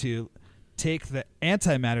now how to take the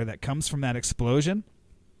antimatter that comes from that explosion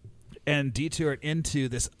and detour it into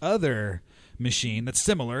this other machine that's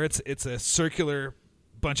similar. It's a circular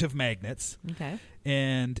bunch of magnets. Okay.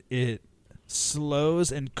 And it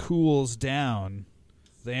slows and cools down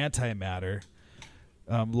the antimatter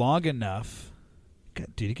long enough.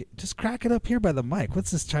 God, dude, just crack it up here by the mic.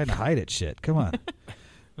 What's this trying to hide it shit? Come on.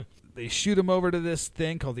 They shoot them over to this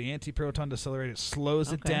thing called the antiproton decelerator. It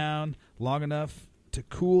slows it down long enough to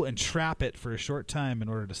cool and trap it for a short time in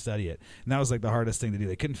order to study it. And that was like the hardest thing to do.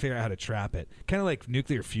 They couldn't figure out how to trap it. Kind of like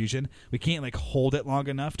nuclear fusion. We can't like hold it long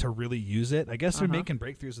enough to really use it. I guess they're making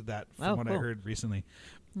breakthroughs with that from what I heard recently.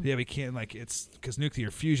 Yeah, we can't, like, it's because nuclear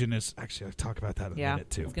fusion is actually, I'll talk about that in a minute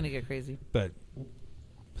too. It's going to get crazy. But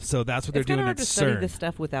so that's what they're doing at CERN. It's kind of hard to study this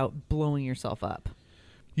stuff without blowing yourself up.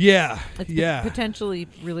 Yeah. It's potentially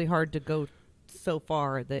really hard to go so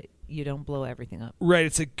far that you don't blow everything up. Right.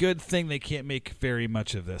 It's a good thing they can't make very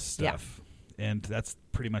much of this stuff. Yeah. And that's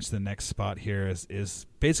pretty much the next spot here is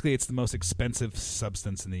basically it's the most expensive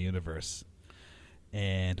substance in the universe.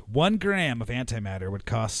 And 1 gram of antimatter would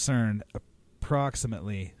cost CERN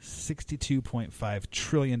approximately $62.5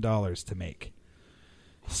 trillion to make.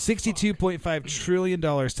 $62.5 trillion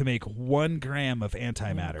to make 1 gram of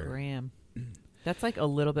antimatter. 1 gram. That's like a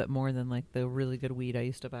little bit more than like the really good weed I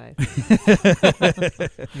used to buy.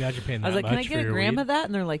 Imagine paying that I was like, much can I get a gram weed? of that?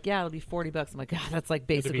 And they're like, yeah, it'll be $40. I'm like, God, that's like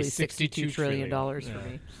basically $62 trillion for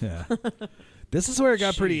me. Yeah. This is where it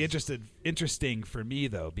got pretty interesting for me,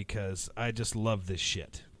 though, because I just love this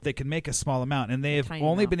shit. They can make a small amount, and they have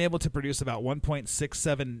only been able to produce about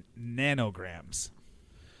 1.67 nanograms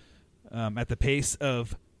at the pace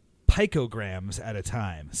of picograms at a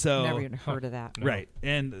time. So Never even heard of that. No. right,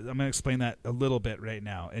 and I'm going to explain that a little bit right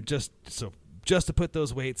now. And just to put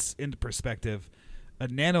those weights into perspective, a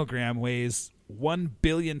nanogram weighs 1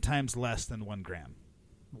 billion times less than 1 gram.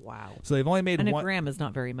 Wow. So they've only made And a gram is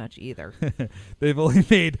not very much either. they've only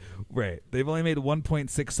made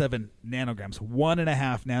 1.67 nanograms,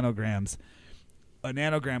 1.5 nanograms. A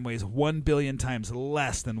nanogram weighs 1 billion times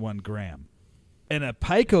less than 1 gram. And a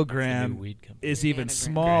picogram is even Nanogram.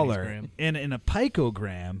 smaller. And in a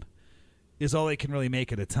picogram is all they can really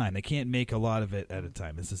make at a time. They can't make a lot of it at a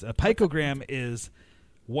time. A picogram is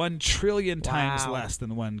 1 trillion times less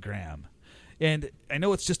than 1 gram. And I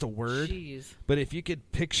know it's just a word, Jeez. but if you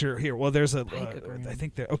could picture here, well, there's a, Picogram. I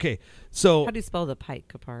think there. Okay, so How do you spell the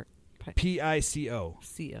pike apart? PICO,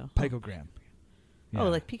 C-O. picogram. Oh,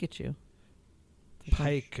 like Pikachu.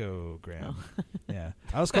 Picogram. Yeah,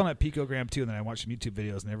 I was calling it picogram too, and then I watched some YouTube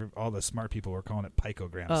videos, and all the smart people were calling it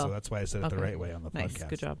picogram. So that's why I said it the right way on the Nice. podcast.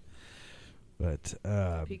 Good job. But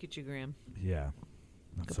Pikachu gram. yeah,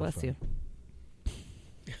 God that's so bless funny.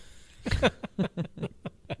 you.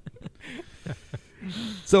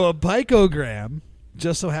 So a picogram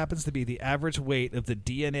just so happens to be the average weight of the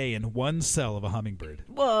DNA in one cell of a hummingbird.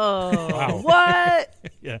 Whoa. Wow. What?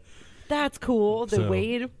 Yeah. That's cool. The So-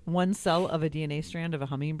 weight, one cell of a DNA strand of a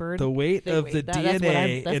hummingbird. The weight They of weigh the that. That's what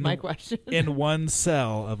DNA that's my question. in one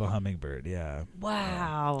cell of a hummingbird, yeah.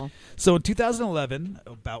 Wow. So in 2011,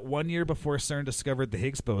 about 1 year before CERN discovered the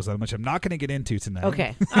Higgs boson, which I'm not going to get into tonight.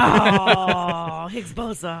 Okay. Oh, Higgs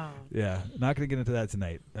boson. Yeah, not going to get into that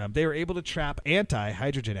tonight. They were able to trap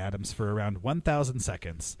anti-hydrogen atoms for around 1,000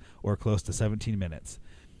 seconds, or close to 17 minutes,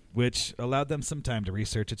 which allowed them some time to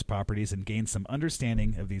research its properties and gain some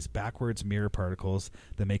understanding of these backwards mirror particles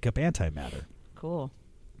that make up antimatter. Cool.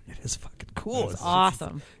 It is fucking cool. That's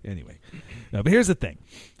awesome. Anyway, no, but here's the thing.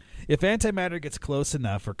 If antimatter gets close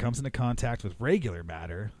enough or comes into contact with regular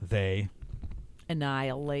matter, they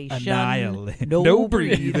Annihilation. annihilate. No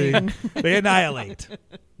breathing. They annihilate.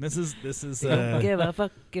 This is Don't give a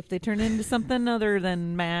fuck if they turn into something other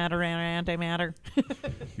than matter and antimatter.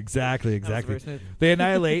 exactly. very smooth. They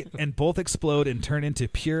annihilate and both explode and turn into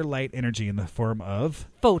pure light energy in the form of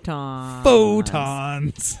Photons.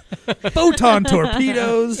 photon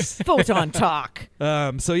torpedoes. Photon talk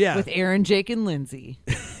So yeah, with Aaron, Jake, and Lindsay.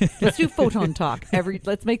 Let's do photon talk.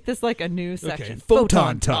 Let's make this like a new okay. section.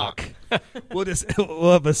 Photon talk. We'll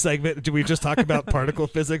have a segment. Do we just talk about particle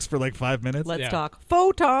physics for like 5 minutes? Let's talk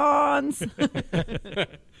photons.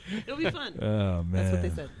 It'll be fun. Oh man, That's what they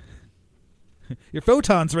said. Your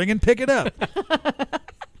photon's ringing. Pick it up.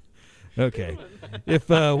 Okay. If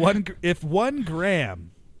 1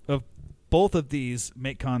 gram of both of these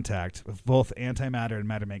make contact, if both antimatter and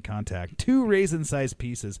matter make contact, 2 raisin-sized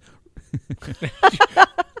pieces.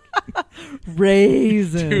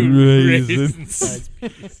 Raisins.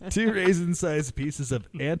 Two raisin-sized pieces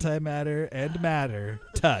of antimatter and matter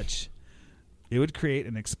touch. It would create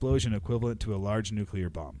an explosion equivalent to a large nuclear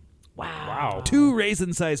bomb. Wow. 2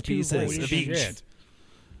 raisin-sized pieces Holy of each. shit.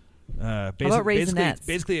 How about raisinets?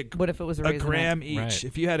 Basically What if it was a a raisinette? gram each. Right.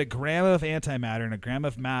 If you had a gram of antimatter and a gram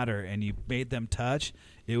of matter and you made them touch,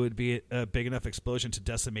 it would be a big enough explosion to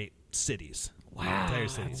decimate cities. Wow. Entire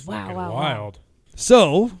cities. Wow, Fucking wow, wow. wild.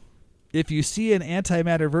 So, if you see an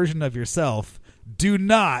antimatter version of yourself, do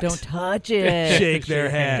not Don't touch it. shake their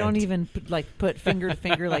hand. Don't even put finger to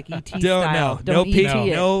finger like ET Don't style. no Don't pinky, ET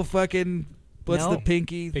it. no fucking. What's No. the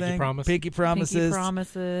pinky thing? promise? Pinky promises. Pinky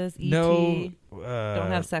promises. ET. No.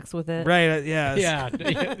 Don't have sex with it. Right. Yes.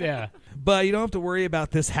 Yeah. Yeah. But you don't have to worry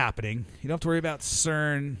about this happening. You don't have to worry about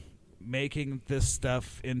CERN making this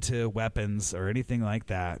stuff into weapons or anything like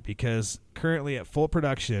that, because currently at full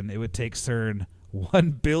production, it would take CERN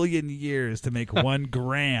 1 billion years to make 1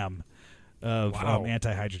 gram of Wow.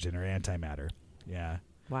 anti-hydrogen or antimatter. Yeah.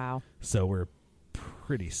 Wow. So we're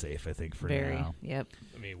pretty safe, I think, for Very. now. Yep.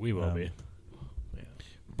 I mean, we will be.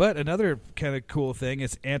 But another kind of cool thing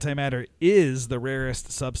is antimatter is the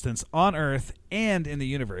rarest substance on Earth and in the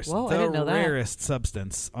universe. Whoa, the I didn't know that. rarest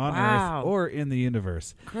substance on Wow. Earth or in the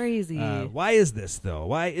universe. Crazy. Why is this, though?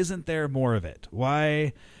 Why isn't there more of it?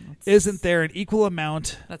 Why isn't there an equal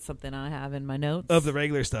amount That's something I have in my notes. of the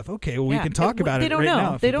regular stuff? Okay, well, we Yeah. can talk about they it don't right know.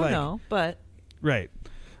 now if They you'd don't like. know, but Right.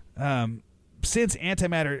 Since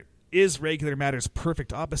antimatter is regular matter's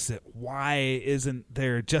perfect opposite, why isn't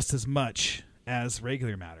there just as much as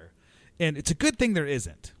regular matter? And it's a good thing there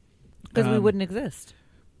isn't. because we wouldn't exist.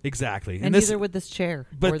 Exactly. And this, neither would this chair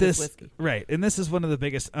but or this this whiskey. right, and this is one of the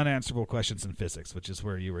biggest unanswerable questions in physics, which is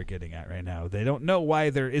where you were getting at right now. They don't know why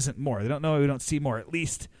there isn't more. They don't know why we don't see more. At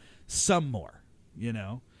least some more. You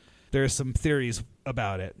know, there are some theories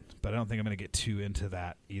about it, but I don't think I'm going to get too into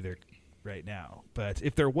that either right now. But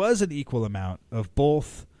if there was an equal amount of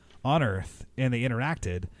both on Earth and they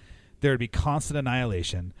interacted, there would be constant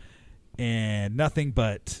annihilation, and nothing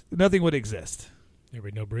would exist. There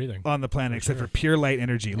would be no breathing on the planet except for pure light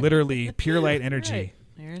energy. Literally pure light energy.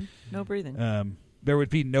 Right, Aaron, no breathing. There would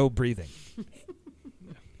be no breathing.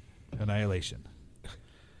 Annihilation.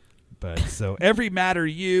 But so every matter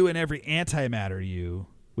you and every antimatter you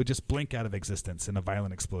would just blink out of existence in a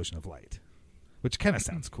violent explosion of light, which kind of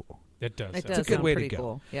sounds cool. It does. It It's does a good sound way to pretty go.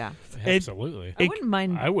 cool. Yeah. Absolutely. I wouldn't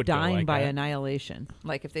mind I would go dying like by that. annihilation.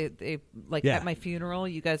 Like if they like Yeah. at my funeral,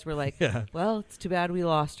 you guys were like, Yeah. "Well, it's too bad we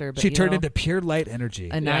lost her." But She you turned know, into pure light energy.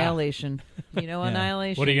 annihilation. You know, Yeah.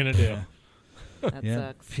 annihilation. What are you going to do? That Yeah.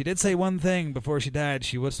 sucks. She did say one thing before she died.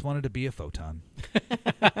 She just wanted to be a photon.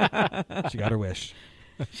 She got her wish.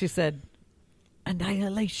 She said,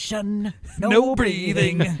 "Annihilation, No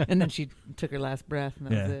breathing." and then she took her last breath, and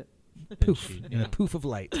that Yeah. was it. Poof. She- In a poof of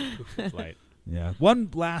light. Light. Yeah. One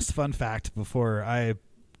last fun fact before I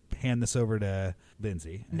hand this over to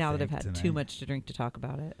Lindsay. I Now that I've think, had tonight. too much to drink to talk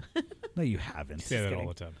about it. No, you haven't. Say that kidding.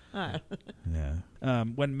 all the time. Yeah.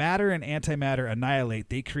 When matter and antimatter annihilate,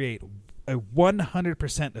 they create a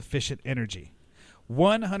 100% efficient energy.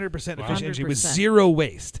 100% Wow. efficient energy with 100%. zero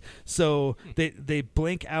waste. So they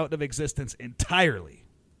blink out of existence entirely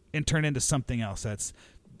and turn into something else that's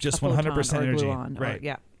just A photon 100% or energy. gluon, or- Right.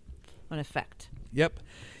 yeah. An effect. Yep.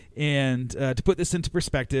 And to put this into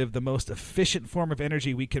perspective, the most efficient form of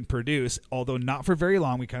energy we can produce, although not for very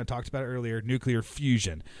long, we kind of talked about it earlier, nuclear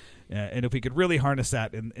fusion. And if we could really harness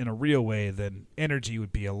that in a real way, then energy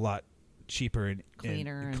would be a lot cheaper and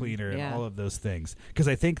Cleaner and yeah. all of those things. Because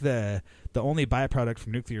I think the only byproduct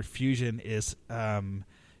from nuclear fusion is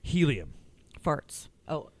helium. Farts.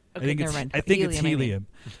 Oh, okay, I think never it's mind. I think it's I mean. helium.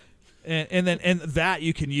 And that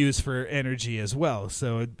you can use for energy as well,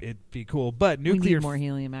 so it'd be cool. But We nuclear, need more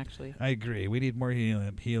helium, actually. I agree. We need more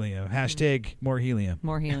helium. Hashtag more helium.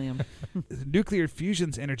 More helium. Nuclear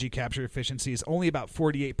fusion's energy capture efficiency is only about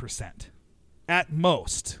 48% at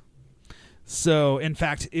most. So, in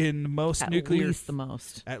fact, in most At nuclear, least the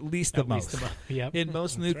most. at least the most, Yep. in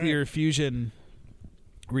most That's nuclear right. fusion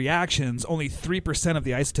reactions, only 3% of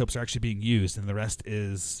the isotopes are actually being used, and the rest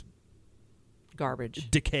is Garbage.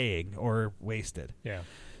 decaying or wasted. Yeah.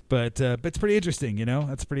 But it's pretty interesting, you know?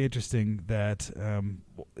 That's pretty interesting that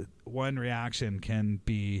one reaction can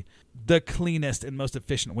be the cleanest and most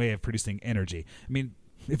efficient way of producing energy. I mean,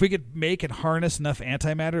 if we could make and harness enough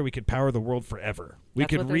antimatter, we could power the world forever. We That's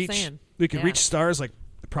could what they're reach saying. we could Yeah. reach stars like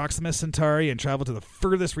Proxima Centauri and travel to the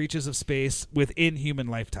furthest reaches of space within human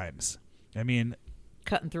lifetimes. I mean,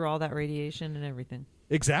 Cutting through all that radiation and everything.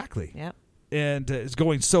 exactly. Yep. And it's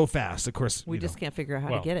going so fast. Of course, We you just know, can't figure out how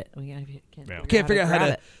Well, to get it. We can't yeah. we can't figure out how grab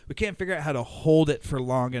to it. we can't figure out how to hold it for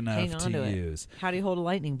long enough Hang on to it. use. How do you hold a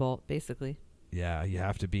lightning bolt, basically? Yeah, you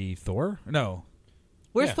have to be Thor? No.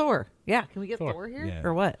 Where's Yeah. Thor? Yeah, can we get Thor. Thor here? Yeah.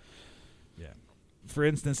 Or what? Yeah. For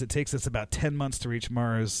instance, it takes us about 10 months to reach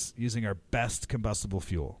Mars using our best combustible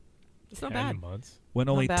fuel, It's not 10 bad. months. when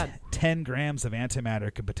only bad. 10 grams of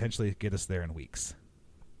antimatter could potentially get us there in weeks.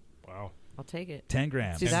 Wow. I'll take it. 10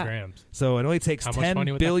 grams. Do 10 that. grams. So it only takes How much 10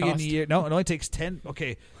 money would that billion cost? years. No, it only takes 10.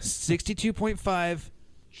 Okay, 62.5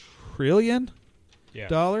 trillion Yeah.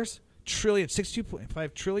 dollars. Trillion,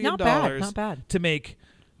 62.5 trillion Not bad. dollars Not bad. to make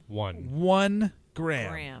 1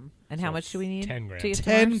 gram. Gram. And So how much do we need? 10 grams. to get to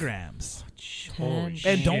 10 Mars? grams. Holy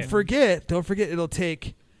 10 And don't shit. forget, it'll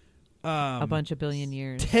take A bunch of billion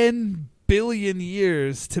years. 10 billion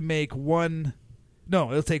years to make one. No,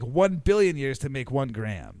 it'll take 1 billion years to make 1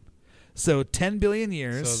 gram. So 10 billion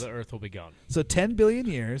years. So the Earth will be gone. So 10 billion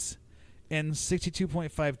years and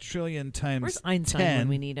 62.5 trillion times Where's Einstein 10. when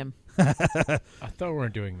we need him? I thought we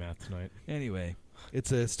weren't doing math tonight. Anyway,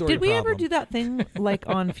 it's a story Did we problem. ever do that thing like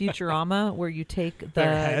on Futurama where you take the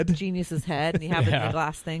Their head? genius's head and you have it in Yeah. the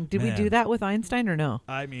glass thing? Did we Man. do that with Einstein or no?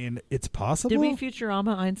 I mean, it's possible. Did we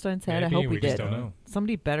Futurama Einstein's head? Maybe, I hope we we just did. don't know.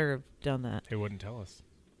 Somebody better have done that. They wouldn't tell us.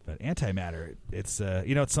 But antimatter, it's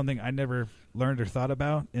it's something I never learned or thought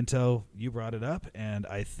about until you brought it up, and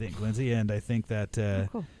I think Lindsay, and I think that Oh,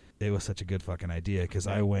 cool. it was such a good fucking idea because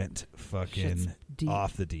I went fucking Shit's deep.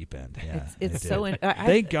 off the deep end. Yeah, It's I so. did.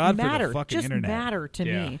 Thank God for the matter, fucking just internet. matter to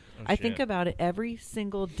Yeah. me. Oh, I think shit. about it every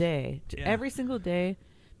single day. Yeah. Every single day,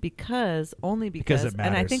 because Because it and I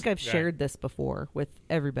matters. think I've Yeah. shared this before with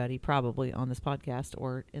everybody, probably on this podcast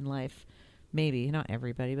or in life. Maybe not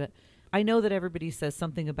everybody, but I know that everybody says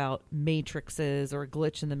something about matrices or a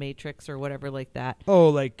glitch in the matrix or whatever like that. Oh,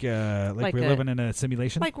 like Like we're a- living in a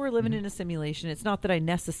simulation. Like we're living in a simulation. It's not that I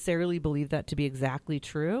necessarily believe that to be exactly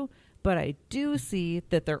true, But I do see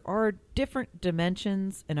that there are different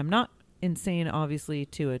dimensions, and I'm not insane, obviously,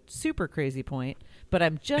 to a super crazy point, but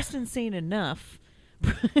I'm just insane enough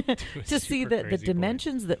to see that the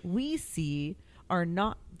dimensions that we see are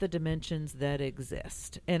not the dimensions that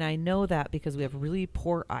exist. And I know that because we have really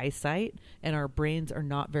poor eyesight and our brains are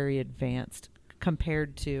not very advanced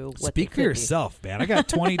compared to what Speak for yourself, man. I got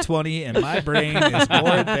 20/20 and my brain is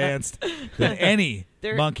more advanced than any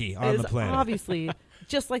monkey on the planet. Obviously,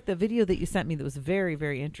 just like the video that you sent me that was very,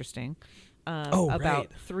 very interesting about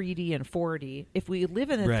 3D and 4D. If we live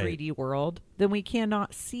in a 3D world, then we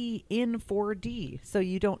cannot see in 4D. So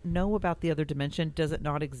you don't know about the other dimension. Does it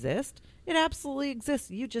not exist? It absolutely exists.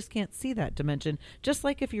 You just can't see that dimension. Just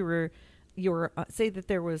like if you were say that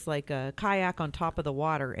there was like a kayak on top of the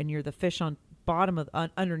water and you're the fish on bottom of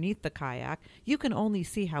underneath the kayak, you can only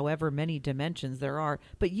see however many dimensions there are,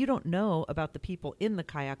 but you don't know about the people in the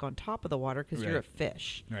kayak on top of the water because you're a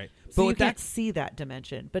fish. Right. So you can't see that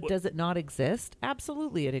dimension. But does it not exist?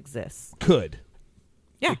 Absolutely it exists. Could.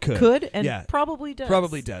 Yeah, it could. And probably does.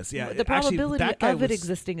 Probably does, yeah. The probability of it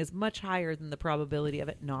existing is much higher than the probability of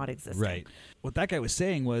it not existing. Right. What that guy was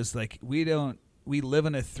saying was like we live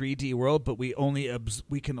in a 3D world, but we're only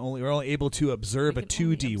able to observe a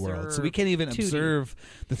 2D world. So we can't even observe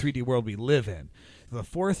the 3D world we live in. The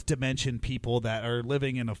fourth dimension people that are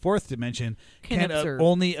living in a fourth dimension can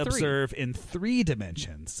only observe in 3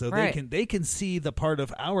 dimensions. So they can see the part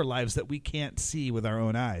of our lives that we can't see with our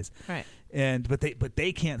own eyes. Right. But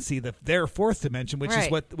they can't see their fourth dimension,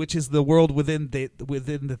 which is the world within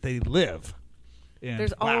that they live. And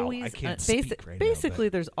there's always I can't speak right basically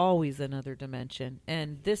now, there's always another dimension,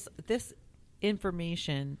 and this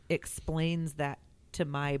information explains that to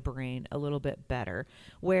my brain a little bit better,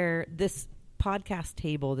 where this podcast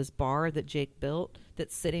table, this bar that Jake built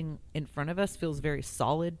that's sitting in front of us feels very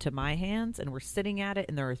solid to my hands, and we're sitting at it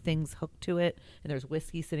and there are things hooked to it and there's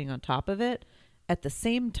whiskey sitting on top of it. At the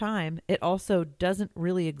same time, it also doesn't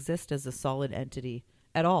really exist as a solid entity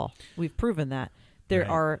at all. We've proven that. There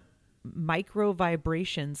are micro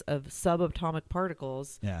vibrations of subatomic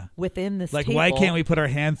particles within this table. Why can't we put our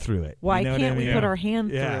hand through it? Why can't we put our hand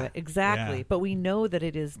through it? Exactly. Yeah. But we know that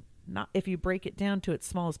it is not. If you break it down to its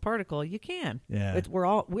smallest particle, you can. Yeah.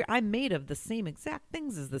 I'm made of the same exact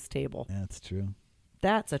things as this table. Yeah, that's true.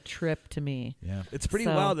 That's a trip to me. Yeah. It's pretty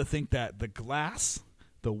wild to think that the glass,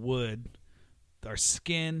 the wood, our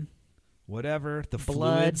skin, whatever, the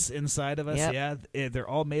fluids inside of us, they're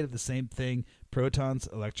all made of the same thing. Protons,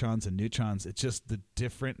 electrons, and neutrons. It's just the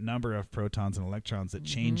different number of protons and electrons that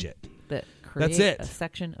change it. That create a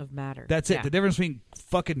section of matter. That's it. The difference between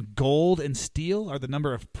fucking gold and steel are the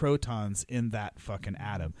number of protons in that fucking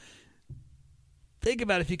atom. Think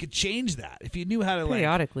about if you could change that. If you knew how to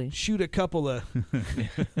periodically shoot a couple of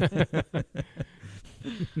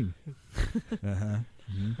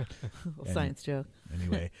science joke.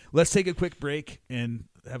 Anyway, let's take a quick break and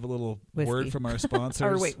have a little word from our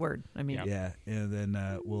sponsors. Yeah, and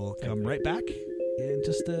then we'll come right back in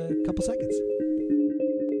just a couple seconds.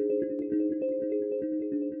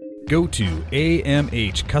 Go to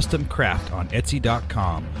AMH Custom Craft on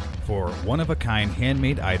Etsy.com for one-of-a-kind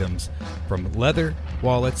handmade items, from leather,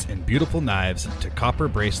 wallets, and beautiful knives to copper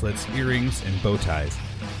bracelets, earrings, and bow ties.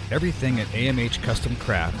 Everything at AMH Custom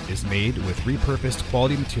Craft is made with repurposed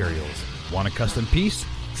quality materials. Want a custom piece?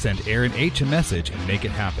 Send Aaron H. a message and make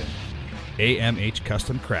it happen. AMH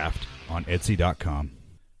Custom Craft on Etsy.com.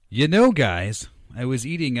 You know, guys, I was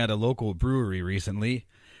eating at a local brewery recently,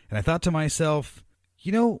 and I thought to myself,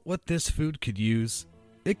 you know what this food could use?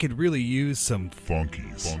 It could really use some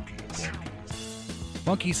Funkies.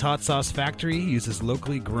 Funky's Hot Sauce Factory uses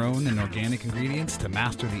locally grown and organic ingredients to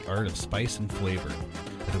master the art of spice and flavor.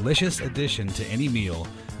 A delicious addition to any meal,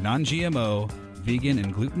 non-GMO, vegan,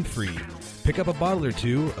 and gluten-free. Pick up a bottle or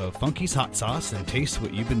two of Funky's Hot Sauce and taste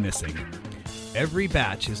what you've been missing. Every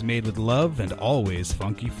batch is made with love and always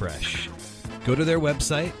funky fresh. Go to their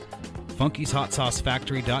website,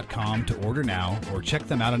 funky'shotsaucefactory.com, to order now, or check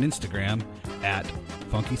them out on Instagram at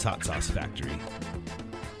Funky's Hot Sauce Factory.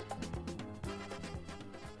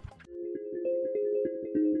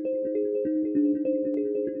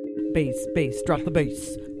 Bass, drop the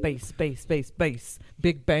bass. Bass.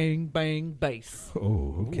 Big bang, bang, bass.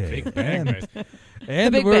 Oh, okay. Big bang.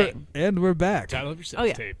 And we're back. Title of your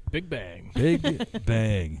sex tape. Big Bang. Big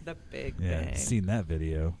Bang. The Big Yeah, Bang. seen that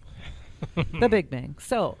video. The Big Bang.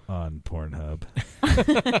 So on Pornhub.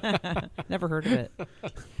 Never heard of it.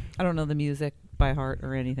 I don't know the music by heart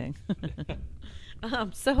or anything.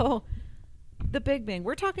 So the Big Bang.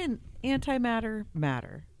 We're talking antimatter,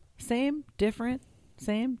 matter. Same, different.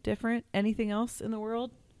 Anything else in the world?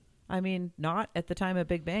 I mean, not at the time of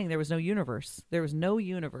Big Bang. There was no universe. There was no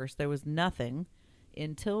universe. There was nothing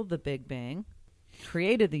until the Big Bang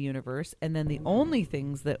created the universe. And then the only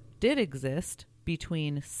things that did exist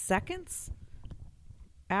between seconds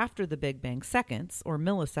after the Big Bang, seconds or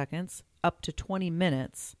milliseconds, up to 20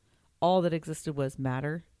 minutes, all that existed was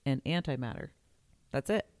matter and antimatter. That's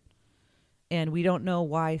it. And we don't know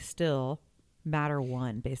why still matter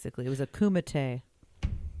won, basically. It was a kumite.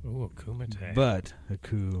 Ooh, a kumite. But a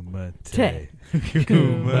kumite.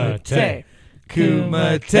 Kumite.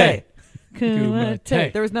 Kumite.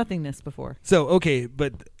 Kumite. There was nothingness before. So, okay,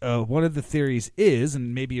 but one of the theories is,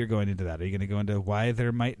 and maybe you're going into that. Are you going to go into why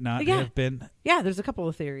there might not have been? Yeah, there's a couple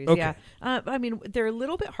of theories. Okay. Yeah. I mean, they're a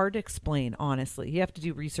little bit hard to explain, honestly. You have to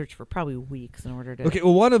do research for probably weeks in order to... Okay,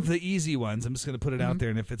 well, one of the easy ones, I'm just going to put it out there,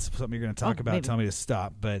 and if it's something you're going to talk about, maybe. tell me to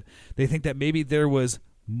stop. But they think that maybe there was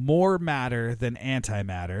more matter than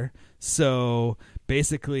antimatter. So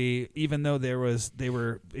basically, even though they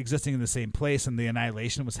were existing in the same place and the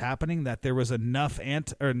annihilation was happening, that there was enough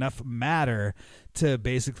matter to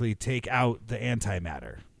basically take out the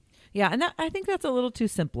antimatter. Yeah, and I think that's a little too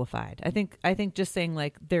simplified. I think just saying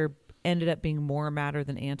like there ended up being more matter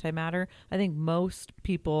than antimatter. I think most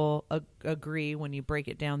people agree when you break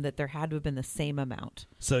it down that there had to have been the same amount.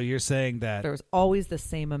 So you're saying that there was always the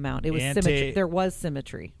same amount. It was symmetry. There was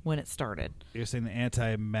symmetry when it started. You're saying the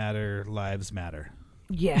antimatter lives matter.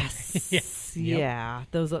 Yes. Yeah,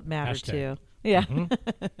 those matter Hashtag. too. Yeah.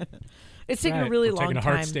 Mm-hmm. It's taken right. a really We're long taking a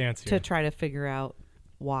hard time stance to here. try to figure out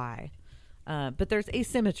why. But there's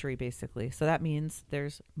asymmetry, basically. So that means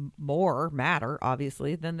there's more matter,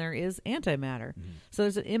 obviously, than there is antimatter. Mm-hmm. So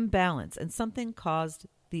there's an imbalance, and something caused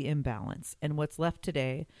the imbalance. And what's left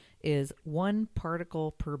today is 1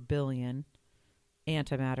 particle per billion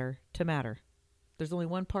antimatter to matter. There's only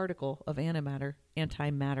 1 particle of antimatter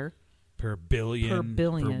per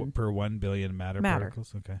billion per 1 billion matter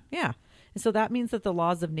particles. Okay. Yeah. And so that means that the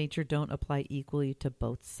laws of nature don't apply equally to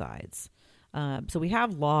both sides. So we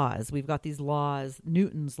have laws. We've got these laws,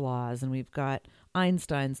 Newton's laws, and we've got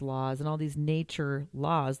Einstein's laws and all these nature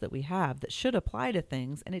laws that we have that should apply to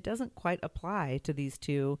things, and it doesn't quite apply to these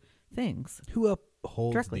two things. Who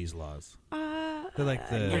upholds directly. These laws? They're like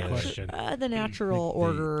Good question. The natural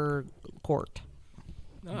order court.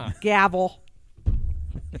 Ah. Gavel.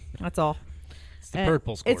 That's all. It's the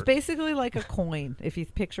purple's court. It's basically like a coin. If you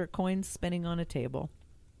picture a coin spinning on a table,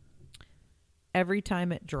 every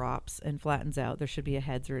time it drops and flattens out, there should be a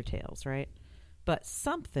heads or a tails, right? But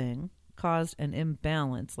something caused an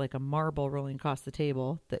imbalance, like a marble rolling across the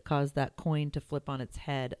table, that caused that coin to flip on its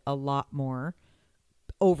head a lot more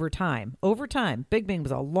over time. Over time. Big Bang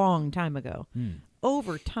was a long time ago.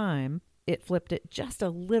 Over time, it flipped it just a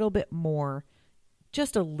little bit more.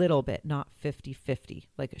 Just a little bit, not 50-50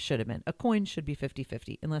 like it should have been. A coin should be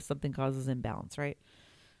 50-50 unless something causes imbalance, right?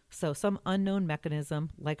 So some unknown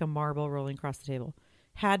mechanism, like a marble rolling across the table,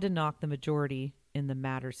 had to knock the majority in the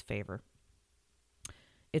matter's favor.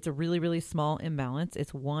 It's a really, really small imbalance.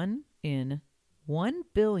 It's 1 in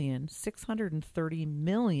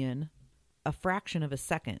 1,630,000,000, a fraction of a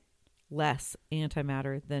second, less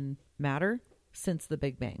antimatter than matter since the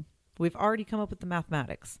Big Bang. We've already come up with the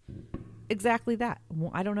mathematics. Exactly that.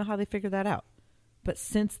 I don't know how they figured that out. But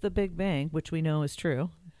since the Big Bang, which we know is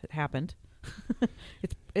true, it happened,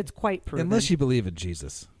 it's quite proven. Unless you believe in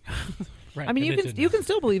Jesus. Right, I mean, you can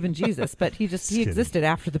still believe in Jesus, but he existed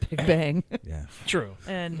after the Big Bang. Yeah. True.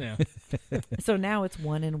 And yeah. so now it's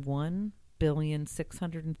 1 in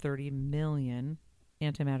 1,630,000,000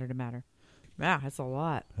 antimatter to matter. Yeah, that's a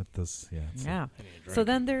lot. That does, yeah. Yeah. So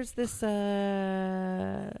then there's this.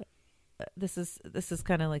 This is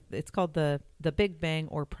kind of like, it's called the Big Bang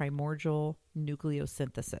or primordial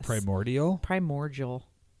nucleosynthesis. Primordial.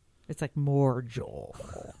 It's like Morgel.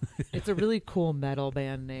 It's a really cool metal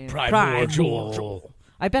band name. Primordial.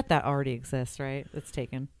 I bet that already exists, right? It's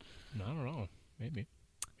taken. I don't know. Maybe.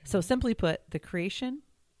 So simply put, the creation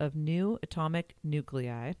of new atomic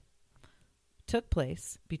nuclei took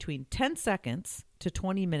place between 10 seconds to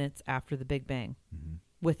 20 minutes after the Big Bang. Mm-hmm.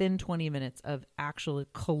 Within 20 minutes of actual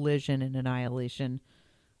collision and annihilation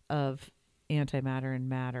of antimatter and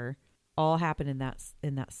matter, all happened in that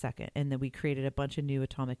second. And then we created a bunch of new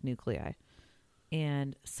atomic nuclei.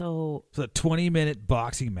 And so a 20-minute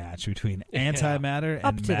boxing match between antimatter and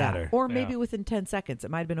up to matter. That. Or maybe within 10 seconds.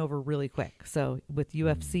 It might have been over really quick. So with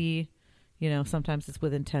UFC, sometimes it's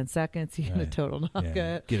within 10 seconds. You get a total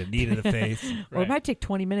knockout. Get a knee to the face. Or it might take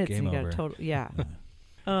 20 minutes Game and you over. got a total. Yeah.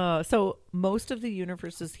 So most of the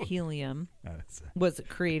universe's helium was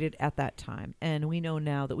created at that time. And we know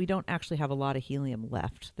now that we don't actually have a lot of helium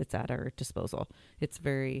left that's at our disposal. It's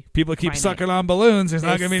very People keep finite. sucking on balloons. There's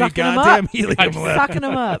not going to be any Sucking 'em goddamn up. helium I'm left. sucking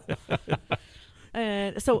them up.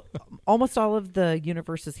 And so almost all of the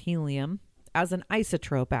universe's helium as an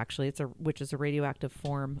isotope, actually, which is a radioactive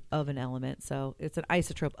form of an element. So it's an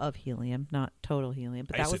isotope of helium, not total helium.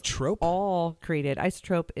 But that Isotrope? was all created.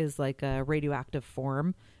 Isotope is like a radioactive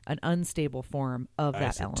form, an unstable form of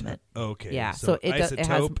that element. Okay. Yeah. So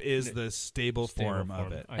isotope is the stable form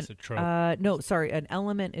of it. Isotrope. No, sorry. An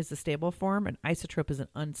element is the stable form. An isotope is an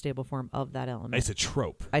unstable form of that element.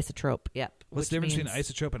 Isotrope. Isotrope. Yep. What's the difference between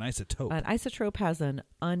isotrope and isotope? An isotope has an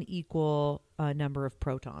unequal number of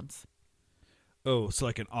protons. Oh, so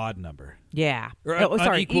like an odd number. Yeah. Or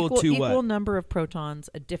equal to what? Equal number of protons,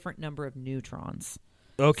 a different number of neutrons.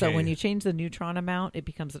 Okay. So when you change the neutron amount, it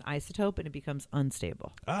becomes an isotope and it becomes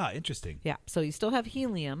unstable. Ah, interesting. Yeah. So you still have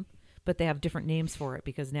helium, but they have different names for it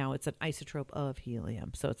because now it's an isotope of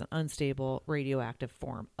helium. So it's an unstable radioactive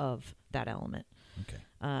form of that element. Okay.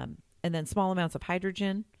 And then small amounts of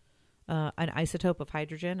hydrogen, an isotope of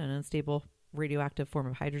hydrogen, an unstable radioactive form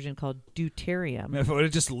of hydrogen called deuterium. If I would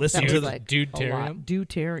have just listened to deuterium.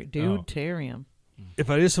 Deuterium. If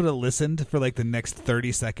I just would have listened for like the next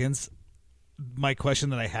 30 seconds, my question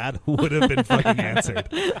that I had would have been fucking answered.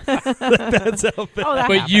 That's how bad. Oh, that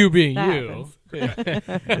but happens. you being That you.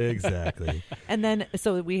 happens. Exactly. And then,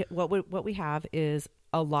 so what we have is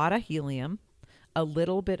a lot of helium, a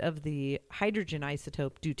little bit of the hydrogen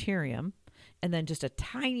isotope deuterium, and then just a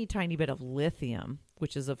tiny, tiny bit of lithium,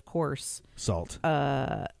 which is, of course, Salt.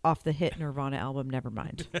 off the hit Nirvana album,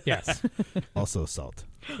 Nevermind. Yes. Also salt.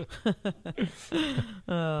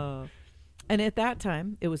 And at that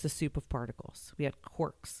time, it was a soup of particles. We had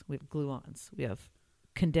quarks, we have gluons, we have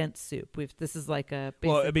condensed soup. This is like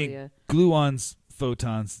basically gluons,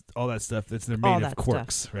 photons, all that stuff. They're made of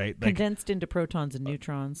quarks, right? Condensed into protons and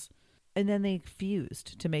neutrons, and then they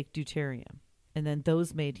fused to make deuterium, and then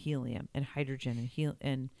those made helium and hydrogen,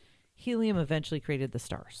 and helium eventually created the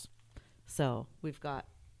stars. So we've got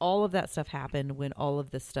all of that stuff happened when all of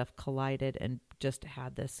this stuff collided and just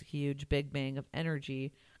had this huge big bang of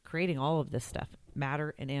energy creating all of this stuff,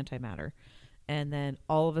 matter and antimatter. And then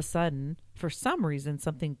all of a sudden, for some reason,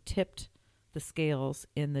 something tipped the scales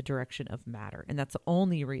in the direction of matter. And that's the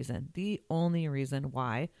only reason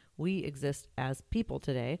why we exist as people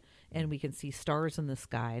today. And we can see stars in the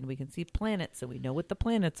sky, and we can see planets, and we know what the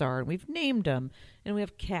planets are, and we've named them, and we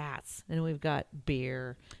have cats, and we've got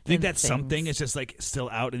beer. I think that's something. It's just like still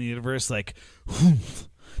out in the universe. Like,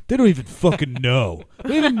 they don't even fucking know.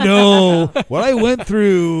 They don't even know what I went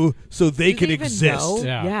through so they could exist. Know?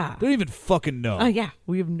 Yeah. They don't even fucking know. Yeah,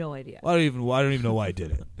 we have no idea. I don't even know why I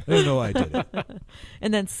did it. I don't know why I did it.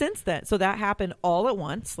 And then since then, so that happened all at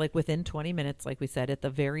once, like within 20 minutes, like we said, at the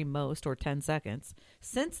very most, or 10 seconds.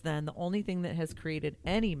 Since then, the only thing that has created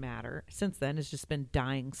any matter since then has just been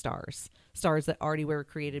dying stars. Stars that already were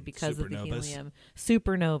created because of the helium.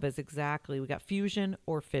 Supernovas, exactly. We got fusion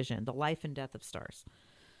or fission, the life and death of stars.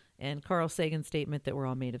 And Carl Sagan's statement that we're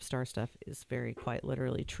all made of star stuff is quite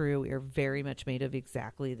literally true. We are very much made of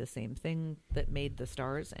exactly the same thing that made the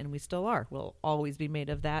stars, and we still are. We'll always be made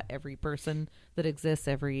of that. Every person that exists,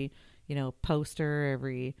 every poster,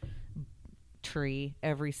 every tree,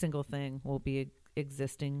 every single thing will be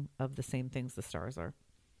existing of the same things the stars are.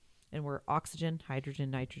 And we're oxygen,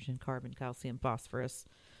 hydrogen, nitrogen, carbon, calcium, phosphorus,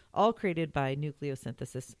 all created by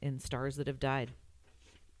nucleosynthesis in stars that have died.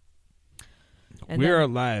 And we're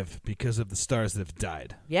alive because of the stars that have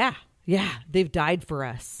died. Yeah. They've died for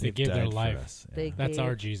us. They gave their life. Yeah. That's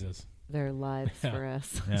our Jesus. Their lives for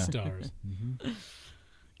us. Yeah. Stars. Mm-hmm.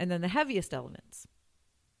 And then the heaviest elements,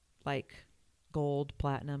 like gold,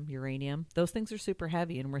 platinum, uranium, those things are super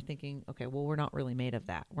heavy. And we're thinking, okay, well, we're not really made of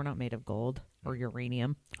that. We're not made of gold or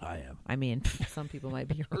uranium. I am. I mean, some people might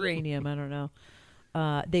be uranium. I don't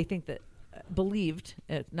know. They think that, believed,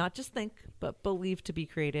 not just think, but believed to be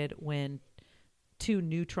created when two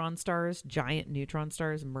neutron stars, giant neutron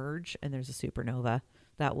stars, merge, and there's a supernova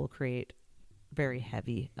that will create very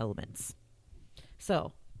heavy elements.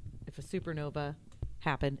 So if a supernova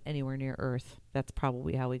happened anywhere near Earth, that's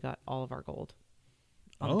probably how we got all of our gold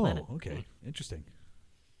on the planet. Okay. Interesting.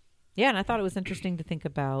 Yeah, and I thought it was interesting to think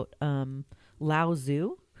about Lao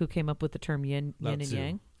Tzu, who came up with the term yin and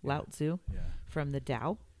yang. Lao Tzu from the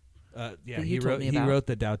Tao. He wrote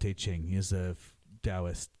the Tao Te Ching. He's a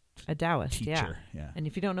Taoist. A Taoist, teacher. Yeah. And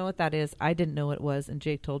if you don't know what that is, I didn't know what it was, and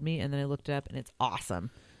Jake told me, and then I looked it up, and it's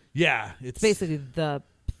awesome. Yeah. It's basically the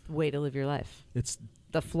way to live your life. It's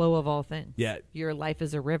the flow of all things. Yeah. Your life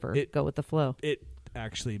is a river. Go with the flow.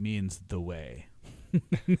 actually means the way.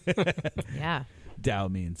 Yeah. Tao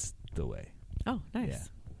means the way. Oh, nice.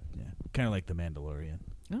 Yeah. Kind of like the Mandalorian.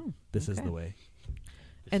 Oh, This is okay. the way.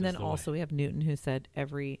 And then also we have Newton, who said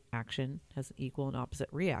every action has an equal and opposite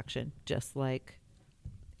reaction, just like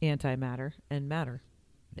antimatter and matter.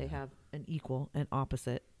 They have an equal and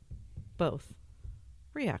opposite, both,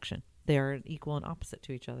 reaction. They are an equal and opposite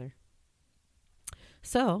to each other.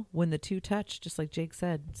 So when the two touch, just like Jake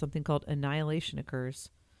said, something called annihilation occurs,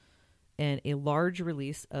 and a large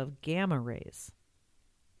release of gamma rays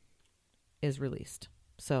is released.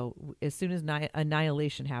 So as soon as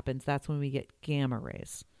annihilation happens, that's when we get gamma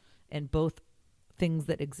rays. And both things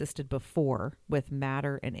that existed before with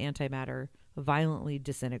matter and antimatter violently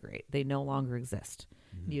disintegrate. They no longer exist.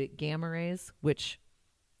 Mm-hmm. You get gamma rays, which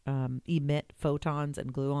emit photons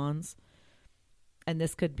and gluons. And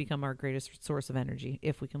this could become our greatest source of energy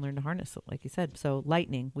if we can learn to harness it, like you said. So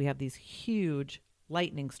lightning, we have these huge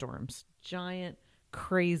lightning storms, giant,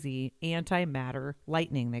 crazy antimatter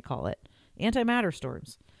lightning, they call it. Antimatter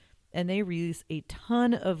storms. And they release a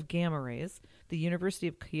ton of gamma rays. The University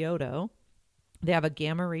of Kyoto, they have a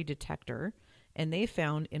gamma ray detector, and they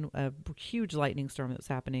found in a huge lightning storm that was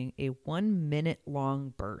happening a 1 minute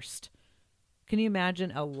long burst. Can you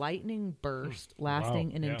imagine a lightning burst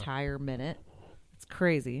lasting an entire minute? It's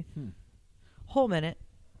crazy. Whole minute.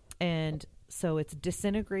 And so it's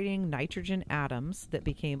disintegrating nitrogen atoms that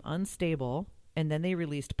became unstable, and then they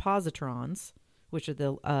released positrons, which are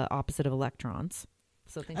the opposite of electrons.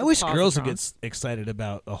 So I wish girls would get excited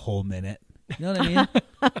about a whole minute. You know what I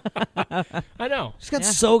mean? I know. She got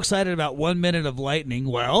so excited about 1 minute of lightning.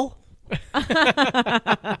 Well,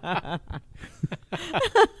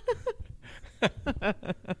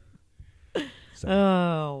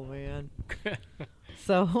 oh man.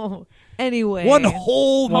 So anyway, one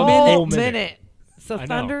whole minute. So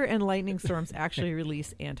thunder and lightning storms actually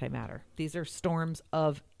release antimatter. These are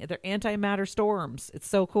they're antimatter storms. It's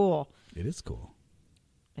so cool. It is cool.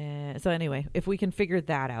 So anyway, if we can figure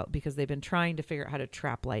that out, because they've been trying to figure out how to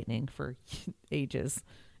trap lightning for ages,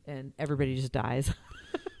 and everybody just dies.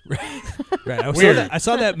 Right. I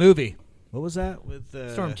saw that movie. What was that with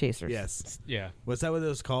Storm Chasers? Yes. Yeah. Was that what it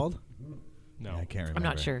was called? No, I can't remember. I'm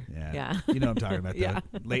not sure. Yeah. You know what I'm talking about. Yeah.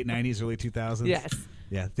 Late 90s, early 2000s. Yes.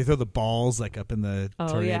 Yeah. They throw the balls like up in the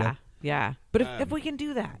tornado. Yeah. But if we can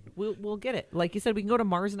do that, we'll get it. Like you said, we can go to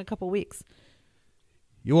Mars in a couple weeks.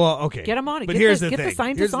 Okay. Get them on it. But here's the thing. Get the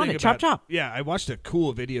scientists on it. Chop. Yeah, I watched a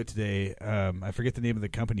cool video today. I forget the name of the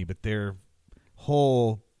company, but their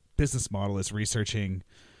whole business model is researching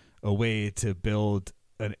a way to build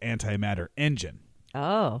an antimatter engine.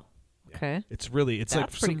 Oh, okay. It's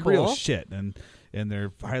like some cool. real shit, and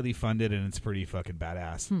they're highly funded, and it's pretty fucking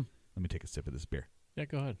badass. Let me take a sip of this beer. Yeah,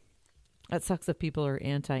 go ahead. That sucks if people are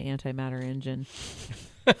anti-antimatter engine.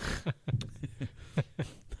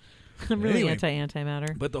 I'm really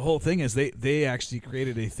anti-antimatter. But the whole thing is they actually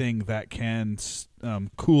created a thing that can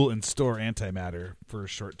cool and store antimatter for a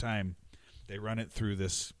short time. They run it through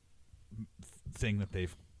this thing that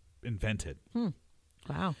they've invented.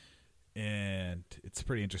 Wow. And it's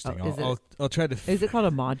pretty interesting. Oh, I'll try to... Is it called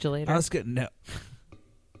a modulator? I was getting... No.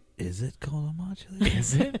 Is it called a modulator?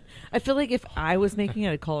 Is it? I feel like if I was making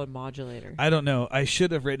it, I'd call it a modulator. I don't know. I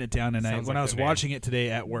should have written it down, and when I was the name. watching it today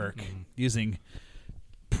at work, using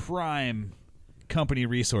prime company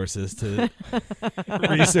resources to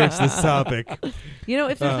research this topic. You know,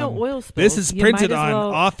 if there's no oil spill, this is printed on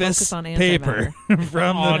office on paper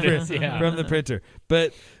from the printer.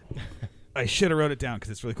 But I should have wrote it down because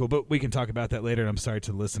it's really cool. But we can talk about that later. And I'm sorry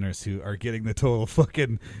to the listeners who are getting the total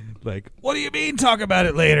fucking what do you mean talk about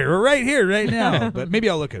it later? We're right here, right now. But maybe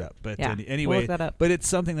I'll look it up. But anyway, we'll look that up. But it's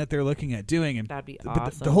something that they're looking at doing. And that'd be but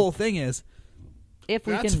awesome. the whole thing is, if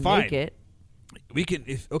we can make it. We can,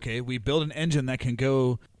 we build an engine that can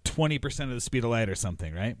go 20% of the speed of light or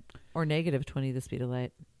something, right? Or negative 20 the speed of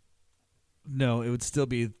light. No, it would still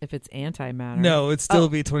be... If it's antimatter. No, it'd still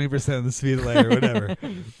be 20% of the speed of light or whatever.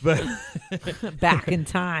 But back in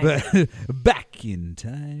time. Back in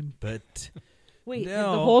time, but... Wait,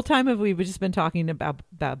 no. The whole time have we just been talking about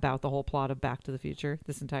the whole plot of Back to the Future,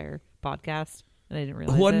 this entire podcast? And I didn't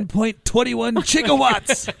realize 1.21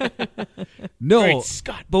 gigawatts. No, Great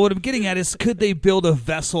Scott. But what I'm getting at is, could they build a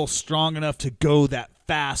vessel strong enough to go that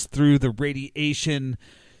fast through the radiation,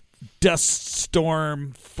 dust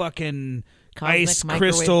storm, fucking Cosmic ice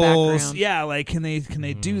microwave crystals? background. Yeah, can they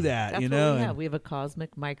do that? That's you what know, we have. We have a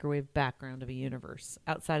cosmic microwave background of a universe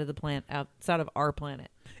outside of the planet, outside of our planet.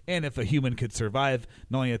 and if a human could survive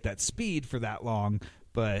not only at that speed for that long,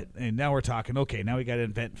 And now we're talking, okay, now we got to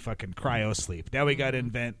invent fucking cryo sleep. Now we got to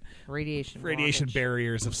invent radiation blockage.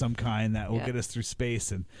 Barriers of some kind that will get us through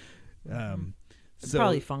space. And so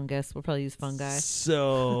probably fungus. We'll probably use fungi.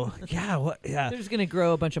 So, yeah. They're just going to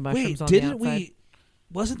grow a bunch of mushrooms on the outside.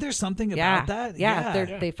 Wasn't there something about that?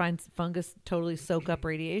 Yeah. They find fungus totally soak up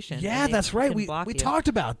radiation. Yeah, that's right. We talked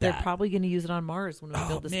about that. They're probably going to use it on Mars when we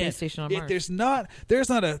build the space station on Mars.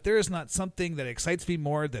 There is not something that excites me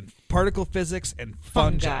more than particle physics and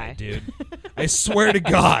fungi, dude. I swear to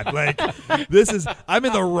God, I'm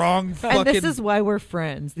in the wrong fucking. And this is why we're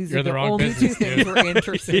friends. These are the only business, two things we're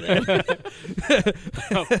interested in.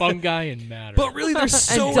 Fungi and matter. But really, they're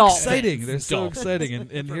so exciting. They're so exciting, I'm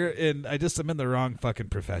in the wrong fucking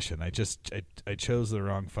profession. I chose the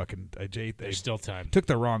wrong fucking. There's still time. Took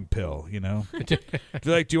the wrong pill. They're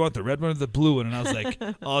like, "Do you want the red one or the blue one?" And I was like,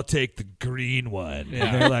 "I'll take the green one." Yeah.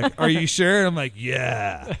 And they're like, "Are you sure?" And I'm like,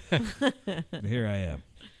 "Yeah." And here I am.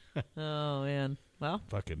 Oh man. Well,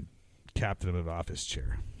 fucking captain of an office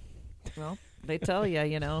chair. Well, they tell you,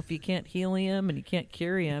 if you can't heal him and you can't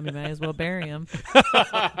cure him, you might as well bury him.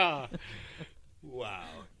 Wow.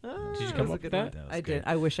 Did you come up with that? I did.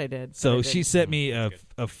 I wish I did. So she sent me a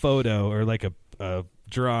photo or like a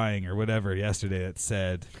drawing or whatever yesterday that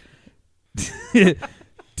said,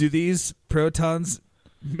 "Do these protons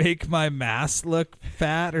make my mass look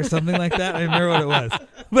fat?" or something like that. I remember what it was,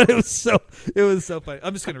 but it was so funny.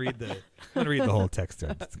 I'm just gonna read the whole text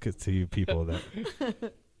to you people.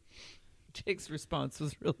 That Jake's response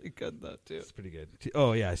was really good though too. It's pretty good.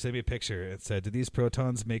 Oh yeah, sent me a picture. It said, "Do these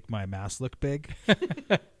protons make my mass look big?"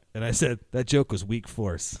 And I said, "That joke was weak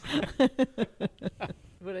force."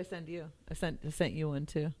 What did I send you? I sent you one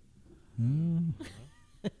too. You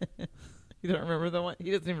don't remember the one?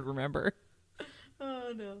 He doesn't even remember.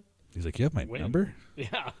 Oh no. He's like, "You have my number?"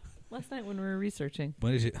 Yeah. Last night when we were researching.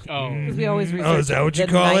 What did you? Oh, because we always research. Oh, is that what you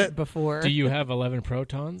call it? Before. Do you have 11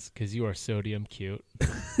 protons? Because you are sodium cute.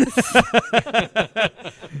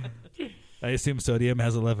 I assume sodium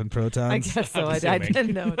has 11 protons. I guess so. I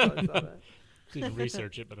didn't know until I saw that. Didn't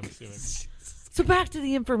research it, but I'm assuming. So back to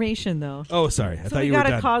the information, though. Oh, sorry. I thought you were done.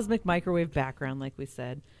 We got a cosmic microwave background, like we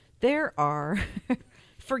said. There are...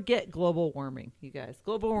 Forget global warming, you guys.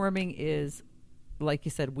 Global warming is, like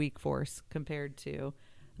you said, weak force compared to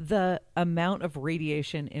the amount of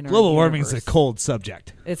radiation in our global warming universe. is a cold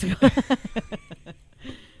subject. It's...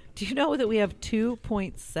 Do you know that we have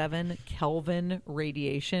 2.7 Kelvin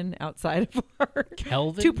radiation outside of our...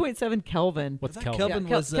 Kelvin? 2.7 Kelvin. What's Kelvin? Kelvin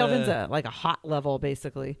Kelvin's like a hot level,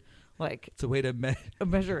 basically. Like it's a way to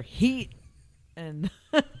measure heat. And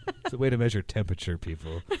it's a way to measure temperature,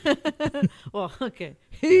 people. Well, okay.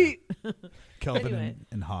 Heat. Kelvin anyway.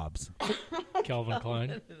 and Hobbes. Kelvin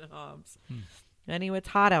Klein. And Hobbes. Anyway, it's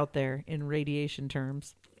hot out there in radiation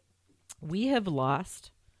terms. We have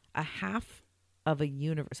lost a half of a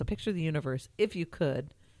universe. So picture the universe, if you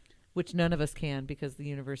could, which none of us can because the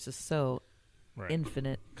universe is so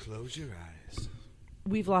infinite. Close your eyes.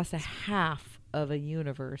 We've lost a half of a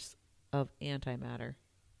universe of antimatter.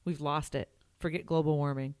 We've lost it. Forget global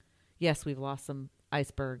warming. Yes, we've lost some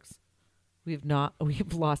icebergs. We've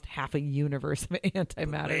lost half a universe of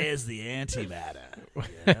antimatter. Where's the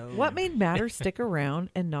antimatter? What made matter stick around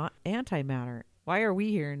and not antimatter? Why are we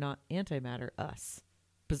here and not antimatter? Us.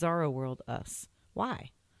 Bizarro world, us.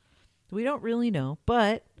 Why? We don't really know,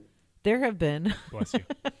 but there have been. Bless you.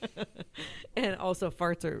 And also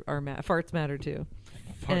farts matter too.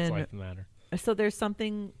 Farts like matter. So there's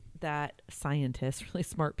something that scientists, really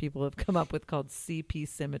smart people, have come up with called CP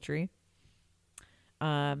symmetry.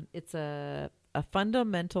 It's a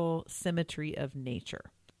fundamental symmetry of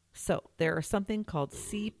nature. So there are something called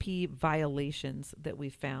CP violations that we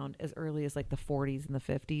found as early as like the 40s and the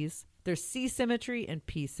 50s. There's C symmetry and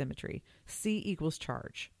P symmetry. C equals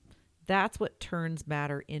charge. That's what turns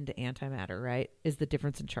matter into antimatter, right? Is the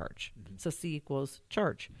difference in charge. Mm-hmm. So C equals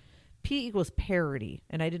charge. P equals parity.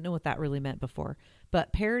 And I didn't know what that really meant before.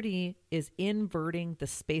 But parity is inverting the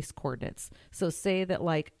space coordinates. So say that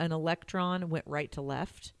like an electron went right to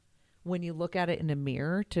left. When you look at it in a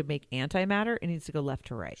mirror to make antimatter, it needs to go left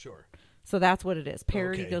to right. Sure. So that's what it is.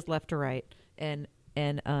 Parity goes left to right, and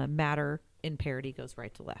matter in parity goes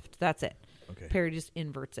right to left. That's it. Okay. Parity just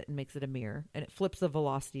inverts it and makes it a mirror, and it flips the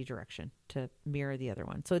velocity direction to mirror the other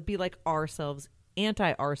one. So it'd be like ourselves,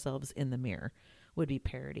 anti-ourselves in the mirror would be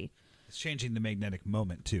parity. It's changing the magnetic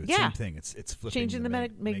moment too. Yeah. Same thing. It's flipping changing the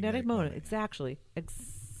magnetic moment. Exactly.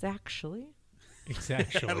 Exactly.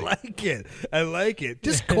 I like it.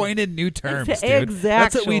 Just coining new terms, dude. Exactly.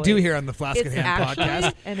 That's what we do here on the Flask of Hand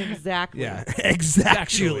podcast. And exactly. Yeah,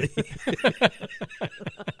 exactly.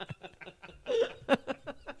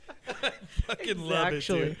 fucking love it,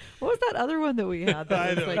 dude. What was that other one that we had?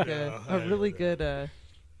 That was like a really good.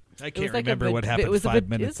 I can't remember what happened 5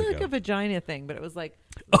 minutes ago. It was like a vagina thing, but it was like.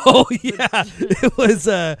 Oh yeah, it was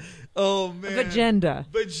oh man, vagenda.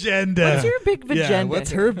 Vagenda. What's your big vagenda? Yeah,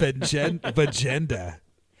 what's her vagenda?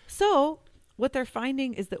 So what they're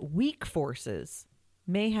finding is that weak forces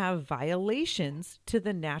may have violations to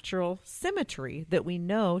the natural symmetry that we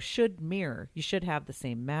know should mirror. You should have the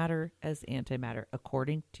same matter as antimatter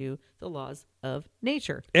according to the laws of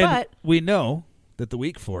nature. And but we know that the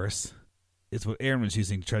weak force is what Aaron was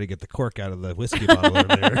using to try to get the cork out of the whiskey bottle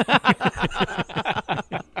over there.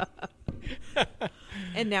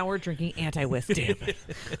 And now we're drinking anti-whiskey.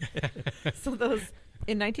 So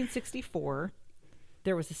in 1964,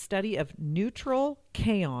 there was a study of neutral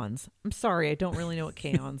kaons. I'm sorry, I don't really know what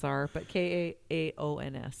kaons are, but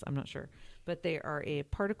Kaons, I'm not sure. But they are a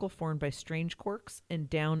particle formed by strange quarks and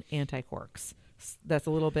down antiquarks. That's a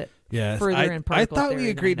little bit further in particle I thought theory we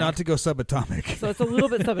agreed not to go subatomic. So it's a little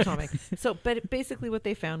bit subatomic. But basically what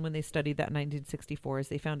they found when they studied that in 1964 is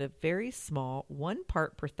they found a very small 1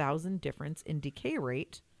 part per 1,000 difference in decay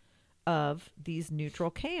rate of these neutral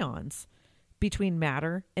kaons between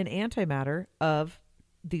matter and antimatter of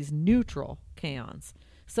these neutral kaons.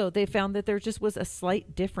 So they found that there just was a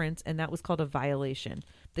slight difference, and that was called a violation.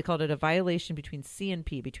 They called it a violation between C and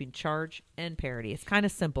P, between charge and parity. It's kind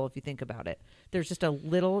of simple if you think about it. There's just a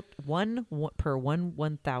little one per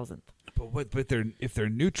 1/1000th. But if they're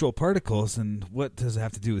neutral particles, then what does it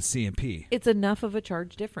have to do with C and P? It's enough of a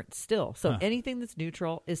charge difference still. So anything that's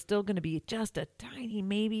neutral is still going to be just a tiny,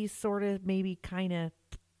 maybe, sort of, maybe, kind of,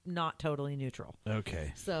 not totally neutral.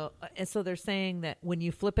 Okay. So they're saying that when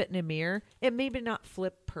you flip it in a mirror, it may not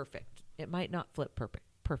flip perfect. It might not flip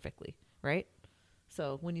perfectly, right?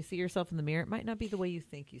 So when you see yourself in the mirror, it might not be the way you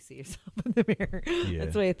think you see yourself in the mirror. Yeah.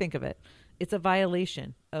 That's the way I think of it. It's a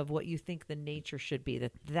violation of what you think the nature should be,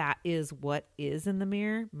 that is what is in the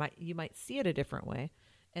mirror. You might see it a different way,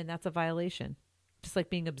 and that's a violation. Just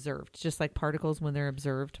like being observed, just like particles when they're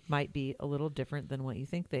observed might be a little different than what you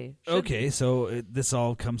think they should Okay, be. So this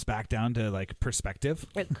all comes back down to like perspective.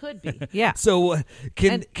 It could be, yeah. So is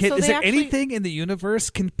there actually, anything in the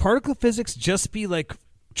universe? Can particle physics just be like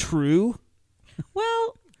true?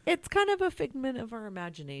 Well, it's kind of a figment of our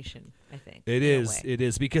imagination, I think. It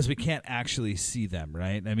is because we can't actually see them,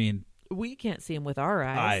 right? I mean, we can't see them with our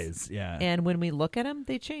eyes. Yeah. And when we look at them,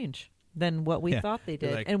 they change than what we thought they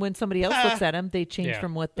did. Like, and when somebody else looks at them, they change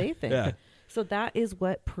from what they think. Yeah. So that is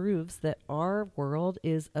what proves that our world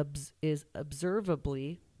is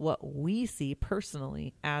observably what we see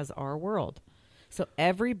personally as our world. So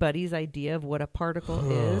everybody's idea of what a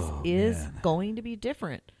particle is going to be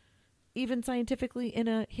different. Even scientifically in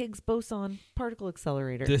a Higgs boson particle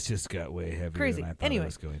accelerator. This just got way heavier Crazy. than I thought it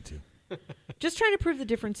was going to. Just trying to prove the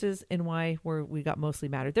differences in why we got mostly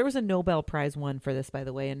matter. There was a Nobel Prize won for this, by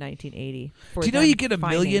the way, in 1980. Do you know you get $1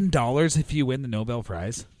 million if you win the Nobel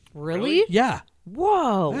Prize? Really? Yeah.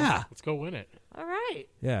 Whoa. Yeah. Let's go win it. All right.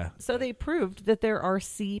 Yeah. So they proved that there are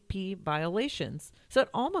CP violations. So it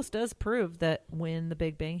almost does prove that when the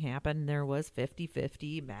Big Bang happened, there was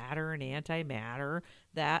 50-50 matter and antimatter,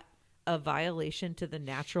 that a violation to the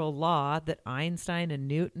natural law that Einstein and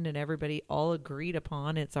Newton and everybody all agreed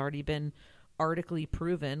upon. It's already been artically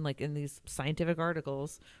proven, like in these scientific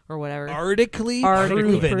articles or whatever. Artically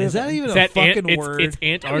proven. Is that even a fucking word? It's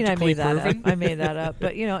antarctically proven. I made that up,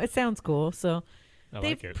 but it sounds cool. So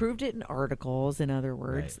they've like proved it in articles, in other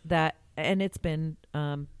words, and it's been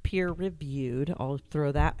peer reviewed. I'll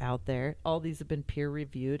throw that out there. All these have been peer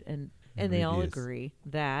reviewed, and they all agree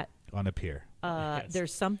that on a peer.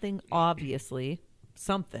 There's something, obviously,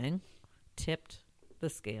 something tipped the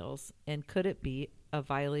scales. And could it be a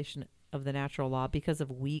violation of the natural law because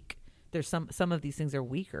of there's some of these things are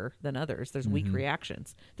weaker than others. There's weak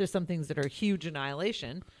reactions. There's some things that are huge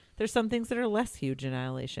annihilation. There's some things that are less huge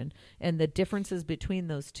annihilation. And the differences between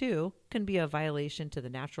those two can be a violation to the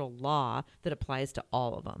natural law that applies to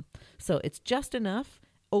all of them. So it's just enough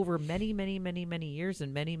over many, many, many, many years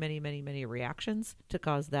and many, many, many, many reactions to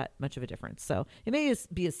cause that much of a difference. So it may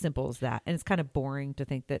be as simple as that. And it's kind of boring to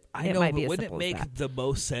think that I it know, might but be as wouldn't simple it as make that. the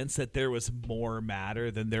most sense that there was more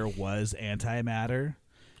matter than there was antimatter?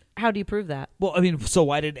 How do you prove that? Well, I mean, so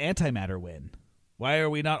why did antimatter win? Why are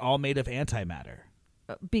we not all made of antimatter?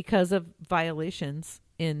 Because of violations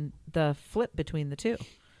in the flip between the two.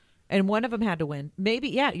 And one of them had to win. Maybe,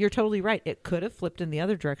 you're totally right. It could have flipped in the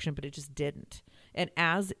other direction, but it just didn't. And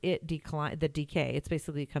as it declined, the decay, it's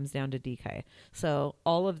basically comes down to decay. So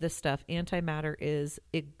all of this stuff, antimatter is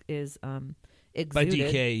exuded. By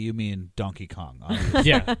decay, you mean Donkey Kong,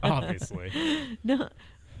 obviously. Yeah, obviously. No,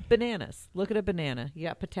 Bananas. Look at a banana. You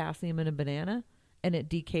got potassium in a banana, and it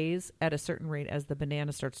decays at a certain rate as the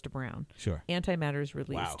banana starts to brown. Sure. Antimatter is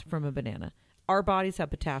released from a banana. Our bodies have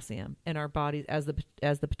potassium, and our bodies, as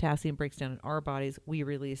the potassium breaks down in our bodies, we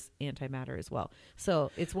release antimatter as well.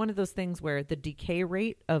 So it's one of those things where the decay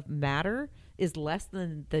rate of matter is less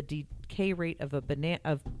than the decay rate of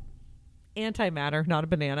antimatter, not a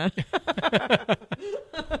banana.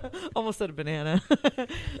 Almost said a banana.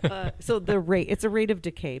 So it's a rate of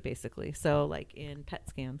decay, basically. So like in PET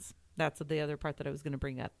scans, that's the other part that I was going to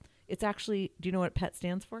bring up. It's actually, do you know what PET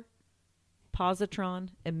stands for? Positron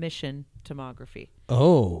emission tomography.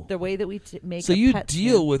 Oh. The way that we make so a you PET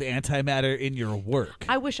deal scan. with antimatter in your work.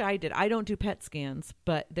 I wish I did. I don't do PET scans,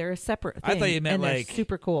 but they're a separate thing. I thought you meant and they're like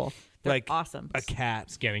super cool. They're like awesome. a cat.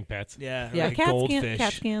 Scanning pets. Yeah. Yeah, like goldfish.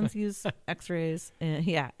 cat scans use X-rays.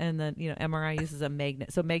 And then MRI uses a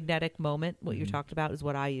magnet. So magnetic moment, what you talked about, is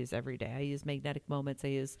what I use every day. I use magnetic moments. I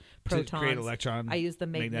use protons. To create electron. I use the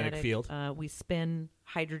magnetic field. We spin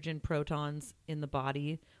hydrogen protons in the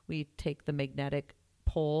body. We take the magnetic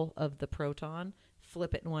pole of the proton,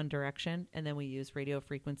 flip it in one direction, and then we use radio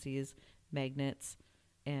frequencies, magnets,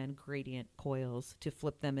 and gradient coils to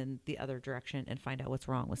flip them in the other direction and find out what's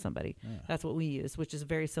wrong with somebody. Yeah. That's what we use, which is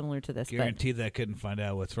very similar to this. Guaranteed that I couldn't find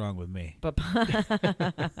out what's wrong with me. But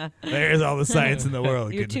there's all the science in the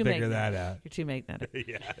world. You're Couldn't figure that out. You're too magnetic.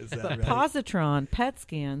 Yeah, is that but right? positron PET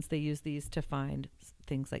scans, they use these to find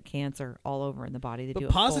things like cancer all over in the body. They but do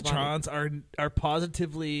positrons are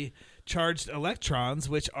positively charged electrons,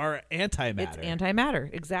 which are antimatter. It's antimatter,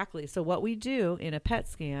 exactly. So what we do in a PET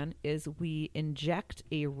scan is we inject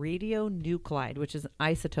a radionuclide, which is an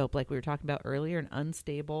isotope, like we were talking about earlier, an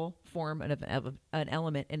unstable form of an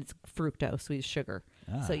element, and it's fructose, so it's sugar.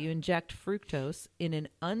 So you inject fructose in an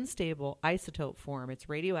unstable isotope form. It's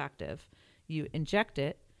radioactive. You inject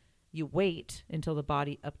it. You wait until the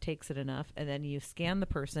body uptakes it enough, and then you scan the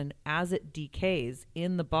person as it decays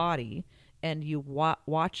in the body, and you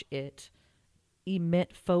watch it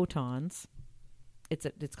emit photons.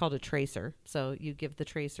 It's called a tracer. So you give the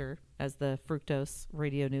tracer as the fructose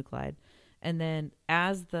radionuclide, and then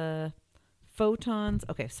as the photons,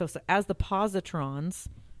 so as the positrons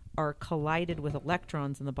are collided with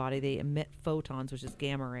electrons in the body, they emit photons, which is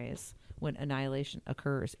gamma rays, when annihilation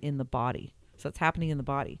occurs in the body. So it's happening in the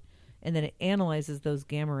body. And then it analyzes those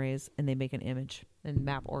gamma rays, and they make an image and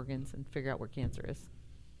map organs and figure out where cancer is.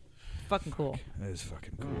 Fucking cool. That is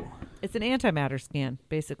fucking cool. It's an antimatter scan,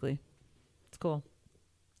 basically. It's cool.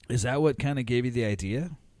 Is that what kind of gave you the idea?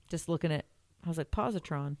 Just looking at, I was like,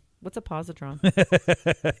 positron. What's a positron?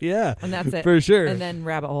 Yeah. And that's it. For sure. And then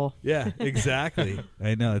rabbit hole. Yeah, exactly.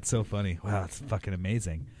 I know. It's so funny. Wow, it's fucking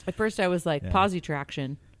amazing. At first I was like,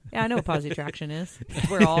 positraction. Yeah, I know what positraction is. It's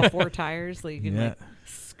where all four tires, like you can like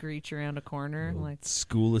screech around a corner. Like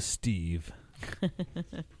School of Steve.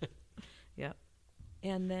 Yep.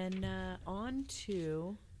 And then on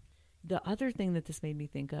to the other thing that this made me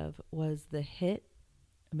think of was the hit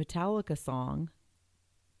Metallica song,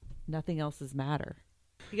 Nothing Else Is Matter.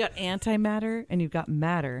 You got antimatter and you've got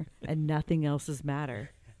matter, and nothing else is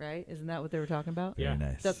matter, right? Isn't that what they were talking about? Yeah.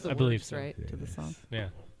 Very nice. That's the I words, believe so. right, Very to the nice. song. Yeah,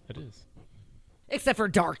 it is. Except for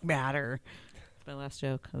dark matter. That's my last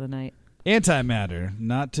joke of the night. Antimatter,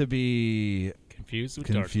 not to be Confused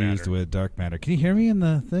with dark matter. Can you hear me in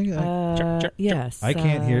the thing? Yes. I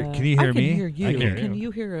can't hear. Can you hear I can me? hear you. I can hear Can you.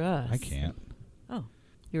 you hear us? I can't. Oh,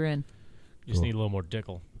 you're in. You just Cool. need a little more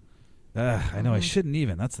dickle. I know. I shouldn't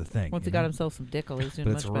even. That's the thing. Once he got himself some dickle, he's doing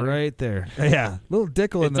But much it's better. right there. Yeah, little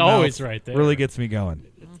dickle in It's the always mouth right there. really gets me going.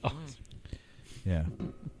 It's always Yeah,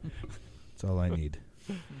 that's all I need.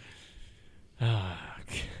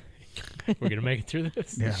 We're gonna make it through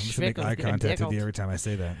this. Yeah, I'm just gonna make Schwickle's eye getting contact with dickled. you every time I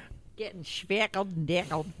say that. Getting schwickled and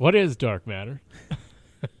dickled. What is dark matter?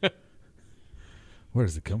 Where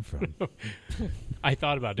does it come from? I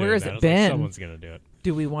thought about doing Where has that. it I was been? Like, someone's gonna do it.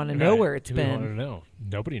 Do we want to know where it's Do we want to been? know?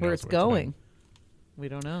 Nobody knows Where it's been. going? We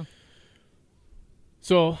don't know.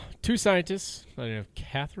 So, two scientists,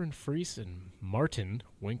 Catherine Fries and Martin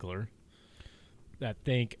Winkler, that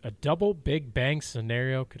think a double Big Bang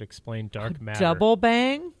scenario could explain dark matter. Double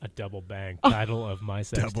bang? A double bang. Title of my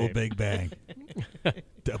sex Double tape. Big Bang.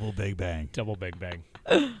 Double Big Bang. Double Big Bang.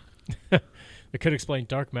 It could explain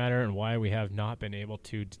dark matter and why we have not been able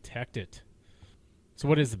to detect it. So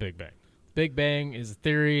what is the Big Bang? Big Bang is a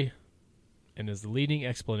theory and is the leading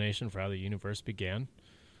explanation for how the universe began.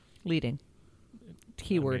 Leading.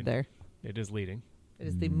 Keyword I mean, there. It is leading. It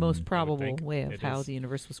is the most probable think way of it how is. the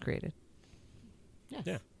universe was created. Yes.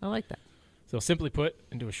 Yeah. I like that. So simply put,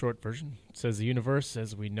 into a short version, it says the universe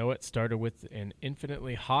as we know it started with an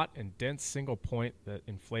infinitely hot and dense single point that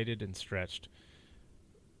inflated and stretched.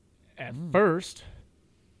 At first,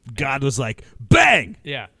 God was like, bang!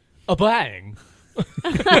 yeah, a bang.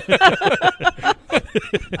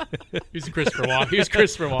 He's Christopher Walken. He's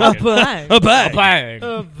Christopher Walken. A bang. A bang!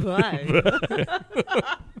 A bang. A bang.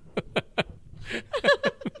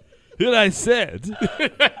 And I said,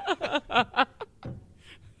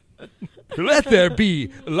 let there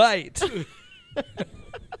be light.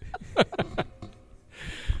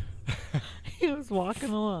 He was walking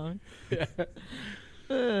along.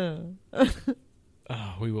 Yeah.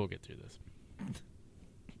 We will get through this.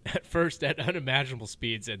 At first at unimaginable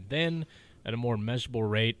speeds and then at a more measurable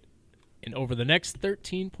rate, and over the next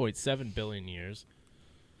 13.7 billion years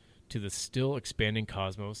to the still expanding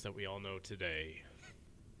cosmos that we all know today.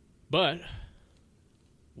 But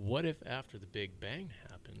what if after the Big Bang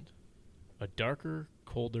happened, a darker,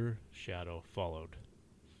 colder shadow followed?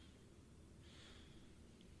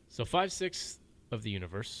 So 5/6 of the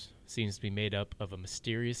universe seems to be made up of a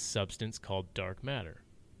mysterious substance called dark matter.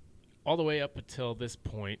 All the way up until this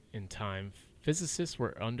point in time, physicists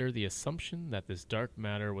were under the assumption that this dark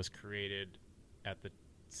matter was created at the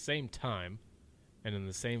same time and in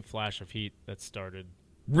the same flash of heat that started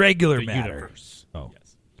Regular the matter. universe. Oh.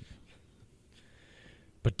 Yes.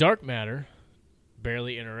 But dark matter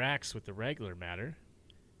barely interacts with the regular matter,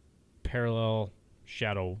 parallel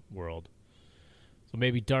shadow world. So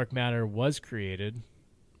maybe dark matter was created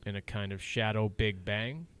in a kind of shadow Big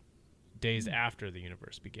Bang days after the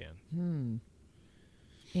universe began.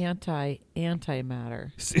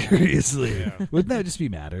 Antimatter. Seriously. Yeah. Wouldn't that just be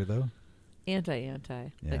matter, though? Anti. Yeah.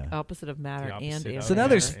 Like opposite of matter The and opposite of So antimatter. now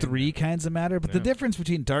there's matter. three kinds of matter, but the Yeah. difference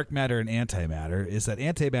between dark matter and antimatter is that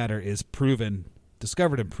antimatter is proven,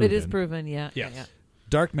 discovered and proven. It is proven, yeah. Yes. Yeah.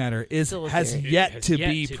 Dark matter Still a has theory. yet It has to yet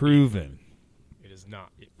be to be proven. It is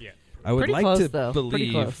not yet. I would Pretty like close, to though. Pretty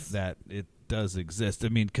believe close. that it does exist. I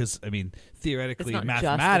mean, because theoretically, It's not just a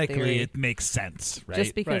mathematically, theory. it makes sense, right?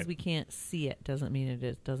 Just because Right. we can't see it doesn't mean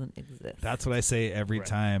it doesn't exist. That's what I say every Right.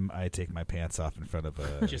 time I take my pants off in front of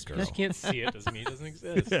a Just girl. because you can't see it doesn't mean it doesn't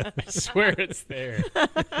exist. I swear it's there.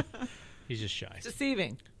 He's just shy. It's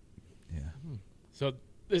deceiving. Yeah. So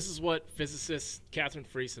this is what physicists Catherine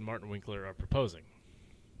Freese and Martin Winkler are proposing.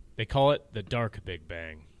 They call it the dark Big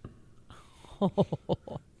Bang.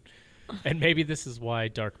 And maybe this is why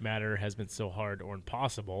dark matter has been so hard or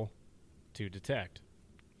impossible to detect.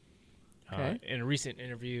 Okay. In a recent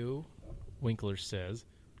interview, Winkler says,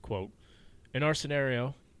 quote, in our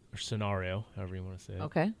scenario, however you want to say it,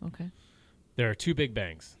 Okay. there are two Big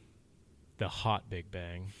Bangs. The hot Big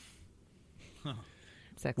Bang,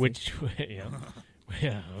 Sexy. which, yeah,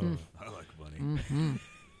 I like money.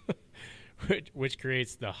 which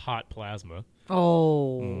creates the hot plasma.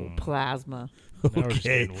 Plasma. Now we're just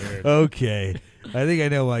Okay. getting weird. Okay. I think I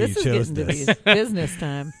know why This you is chose getting to this. be business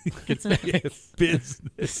time.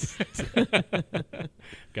 Business.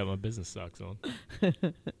 Got my business socks on.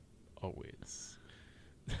 Always.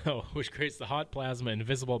 Which creates the hot plasma,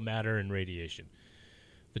 invisible matter, and radiation.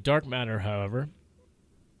 The dark matter, however,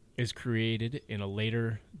 is created in a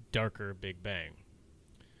later, darker Big Bang.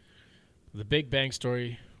 The Big Bang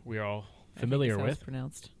story we are all familiar I think it's how it's with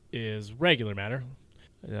pronounced. is regular matter,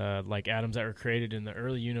 like atoms that were created in the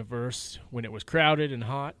early universe when it was crowded and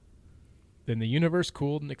hot. Then the universe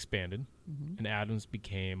cooled and expanded, and atoms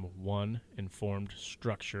became one and formed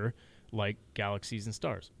structure like galaxies and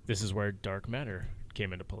stars. This is where dark matter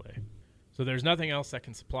came into play. So there's nothing else that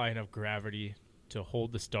can supply enough gravity to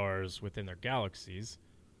hold the stars within their galaxies,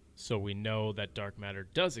 so we know that dark matter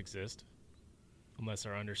does exist, unless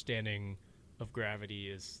our understanding of gravity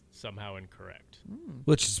is somehow incorrect.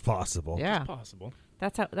 Which is possible. Yeah. It's possible.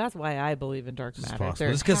 That's why I believe in dark It's matter. possible.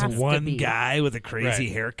 There Just because has to one be. guy with a crazy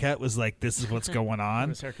Right. haircut was like, "This is what's going on."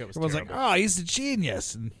 His haircut was Everyone's terrible. like, "Oh, he's a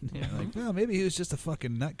genius," and you're like, "Well, maybe he was just a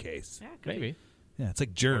fucking nutcase." Yeah, it could Maybe. Yeah, it's like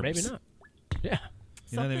Or germs. maybe not. Yeah.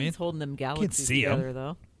 You know what I mean? Something's holding them galaxies see 'em. together,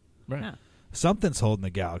 though. Right. Yeah. Something's holding the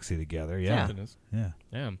galaxy together. Yeah, Something is. yeah.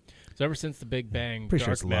 Yeah. So ever since the Big Bang, Pretty sure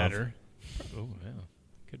dark it's love. matter. Oh, yeah.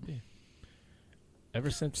 Could be. Ever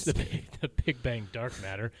since the Big Bang, dark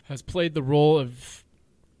matter has played the role of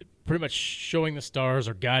pretty much showing the stars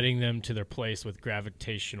or guiding them to their place with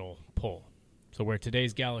gravitational pull. So where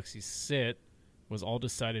today's galaxies sit was all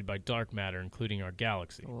decided by dark matter, including our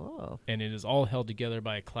galaxy. Whoa. And it is all held together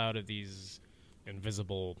by a cloud of these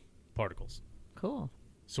invisible particles. Cool.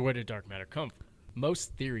 So where did dark matter come from?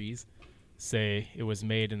 Most theories say it was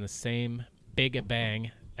made in the same Big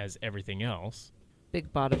Bang as everything else.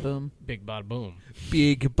 Big bada boom. Big bada boom.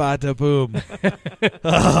 Big bada boom.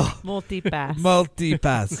 Multi-pass.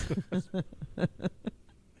 Multi-pass.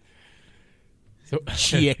 So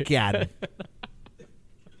Chicken.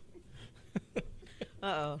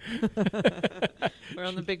 Uh-oh. We're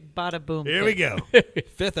on the big bada boom. Here we go.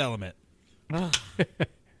 Fifth element.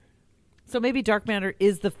 So maybe dark matter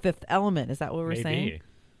is the fifth element. Is that what we're saying?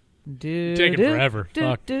 Taking forever.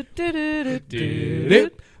 Fuck. Pretty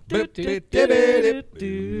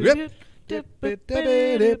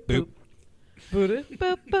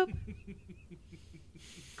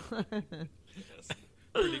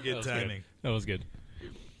good timing. That was good.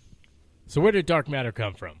 So where did dark matter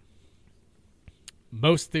come from?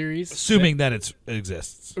 Most theories... Assuming that it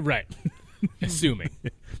exists. Right. Assuming.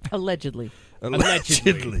 Allegedly.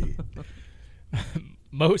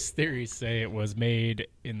 Most theories say it was made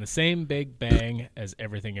in the same Big Bang as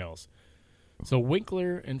everything else. So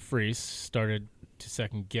Winkler and Fries started to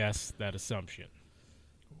second-guess that assumption.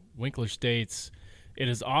 Winkler states, "It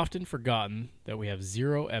is often forgotten that we have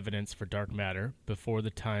zero evidence for dark matter before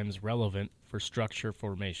the times relevant for structure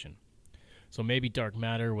formation. So maybe dark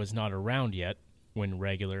matter was not around yet when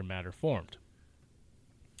regular matter formed."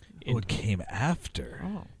 It came after.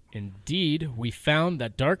 Oh. Indeed, we found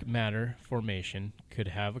that dark matter formation could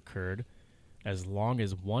have occurred as long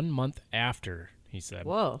as 1 month after, he said.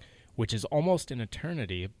 Whoa. Which is almost an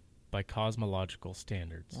eternity by cosmological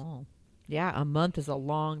standards. Oh. Yeah, a month is a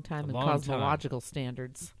long time in cosmological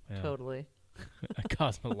standards. Yeah. Totally.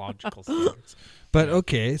 Cosmological standards. But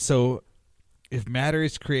okay, so if matter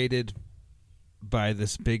is created by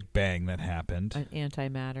this Big Bang that happened, And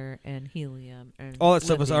antimatter and helium. And all that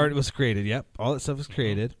stuff lithium. was created. Yep, all that stuff was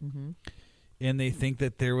created, and they think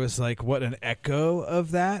that there was an echo of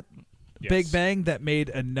that Big Bang that made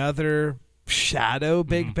another shadow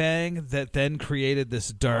Big Bang that then created this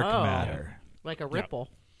dark matter. Like a ripple.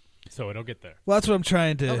 So it'll get there. Well, that's what I'm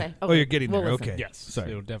trying to. Okay. Oh, you're getting there. We'll listen. Okay. Yes. Sorry.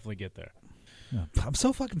 It'll definitely get there. I'm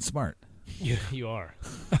so fucking smart. You are.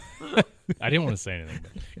 I didn't want to say anything,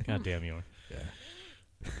 but God damn you are. Yeah.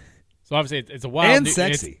 So obviously it's a wild... And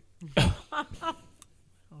sexy. Well,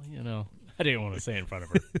 I didn't want to say it in front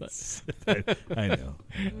of her. But. I know.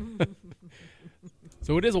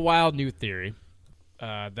 So it is a wild new theory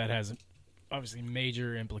that has obviously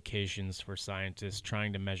major implications for scientists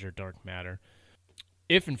trying to measure dark matter.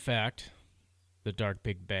 If, in fact, the dark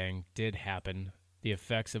Big Bang did happen, the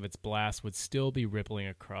effects of its blast would still be rippling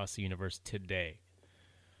across the universe today.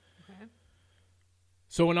 Okay.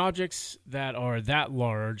 So when objects that are that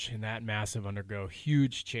large and that massive undergo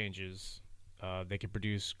huge changes, they can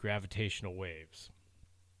produce gravitational waves.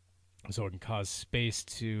 So it can cause space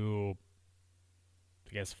to,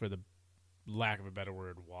 I guess for the lack of a better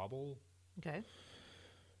word, wobble. Okay.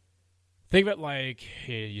 Think of it like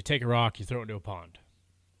you take a rock, you throw it into a pond.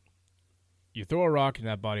 You throw a rock in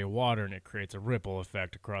that body of water and it creates a ripple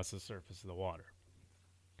effect across the surface of the water.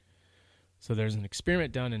 So there's an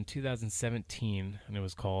experiment done in 2017, and it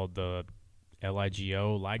was called the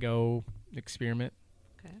LIGO experiment.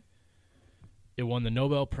 Okay. It won the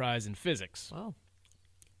Nobel Prize in Physics. Wow.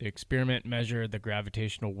 The experiment measured the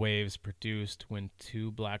gravitational waves produced when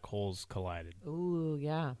two black holes collided. Ooh,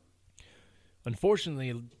 yeah.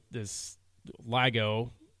 Unfortunately, this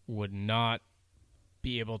LIGO would not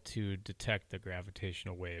be able to detect the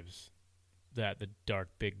gravitational waves that the dark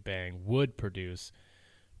Big Bang would produce,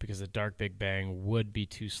 because the dark Big Bang would be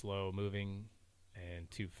too slow moving and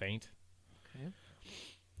too faint. Okay.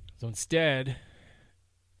 So instead,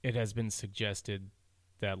 it has been suggested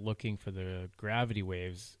that looking for the gravity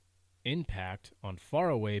waves impact on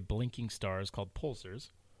faraway blinking stars called pulsars,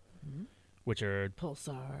 which are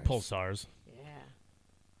pulsars,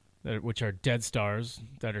 which are dead stars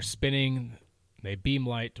that are spinning. They beam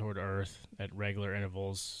light toward Earth at regular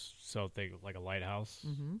intervals, so think like a lighthouse.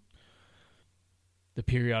 Mm-hmm. The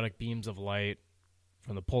periodic beams of light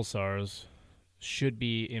from the pulsars should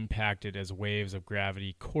be impacted as waves of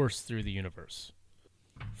gravity course through the universe.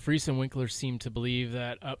 Fries and Winkler seem to believe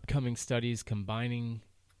that upcoming studies combining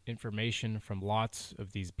information from lots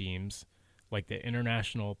of these beams, like the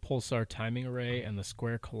International Pulsar Timing Array and the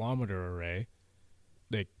Square Kilometer Array,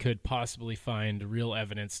 they could possibly find real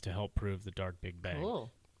evidence to help prove the dark Big Bang.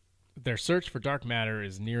 Cool. Their search for dark matter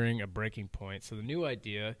is nearing a breaking point, so the new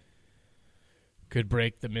idea could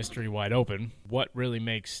break the mystery wide open. What really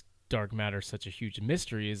makes dark matter such a huge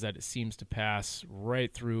mystery is that it seems to pass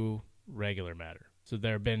right through regular matter. So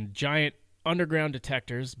there have been giant underground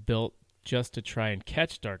detectors built just to try and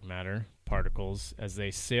catch dark matter particles as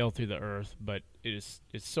they sail through the Earth, but it's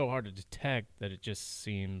so hard to detect that it just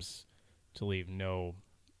seems to leave no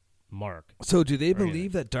mark. So do they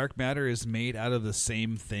believe that dark matter is made out of the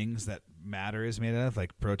same things that matter is made out of,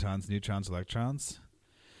 like protons, neutrons, electrons?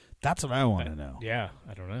 That's what I want to know. Yeah,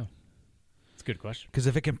 I don't know. It's a good question. Because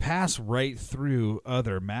if it can pass right through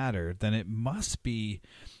other matter, then it must be...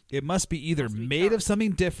 it must be either made of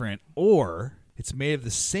something different or it's made of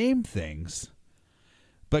the same things,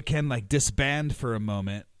 but can like disband for a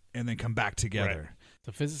moment and then come back together. Right.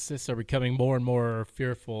 So physicists are becoming more and more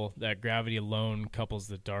fearful that gravity alone couples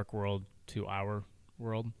the dark world to our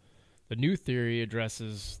world. The new theory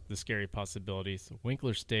addresses the scary possibilities.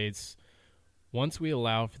 Winkler states, once we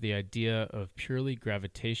allow for the idea of purely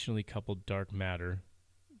gravitationally coupled dark matter,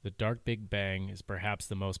 the dark Big Bang is perhaps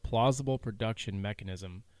the most plausible production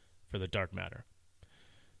mechanism for the dark matter.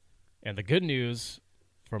 And the good news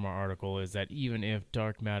from our article is that even if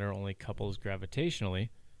dark matter only couples gravitationally,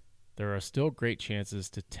 there are still great chances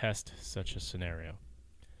to test such a scenario.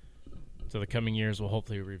 So the coming years will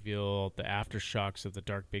hopefully reveal the aftershocks of the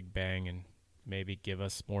dark Big Bang and maybe give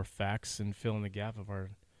us more facts and fill in the gap of our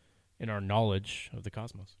knowledge of the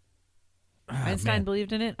cosmos. Einstein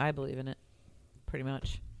believed in it. I believe in it, pretty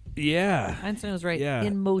much. Yeah. Einstein was right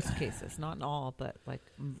in most cases, not in all, but like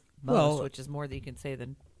most, which is more than you can say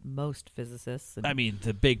than most physicists. I mean,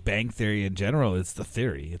 the Big Bang Theory in general is the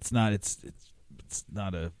theory. It's not. It's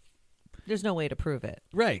not a. There's no way to prove it,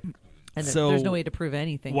 right? And so there's no way to prove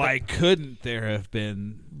anything. Why couldn't there have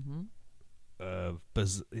been, a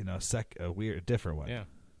weird, different one? Yeah.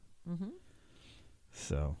 Mm-hmm.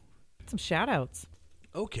 So, some shout outs.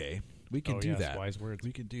 Okay, we can do that. Wise words.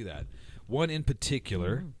 We can do that. One in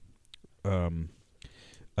particular, a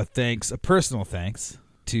personal thanks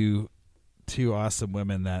to two awesome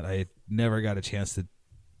women that I never got a chance to.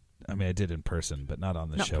 I mean, I did in person, but not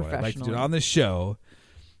on the show. I'd like to do it on the show.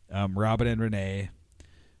 Robin and Renee,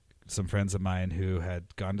 some friends of mine who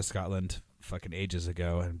had gone to Scotland fucking ages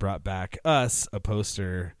ago and brought back us a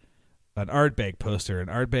poster, an Ardbeg poster, an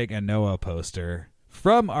Ardbeg and Noah poster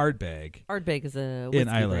from Ardbeg. Ardbeg is a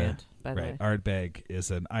whiskey brand, by the way. Ardbeg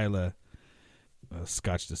is an Islay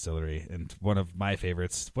Scotch distillery, and one of our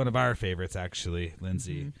favorites actually,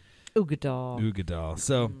 Lindsay. Ugadal.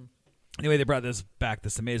 So anyway, they brought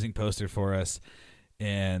this amazing poster for us,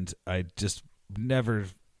 and I just never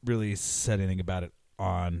really said anything about it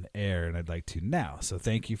on air, and I'd like to now. So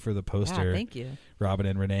thank you for the poster. Yeah, thank you. Robin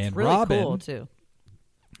and Renee. It's and really Robin, cool too.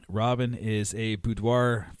 Robin is a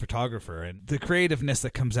boudoir photographer, and the creativeness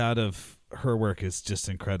that comes out of her work is just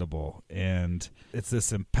incredible. And it's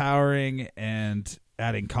this empowering and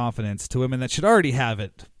adding confidence to women that should already have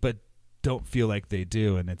it, but don't feel like they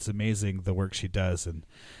do. And it's amazing the work she does, and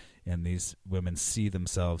these women see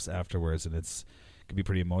themselves afterwards, and it can be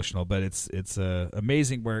pretty emotional. But it's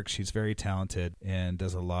amazing work. She's very talented and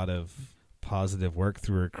does a lot of positive work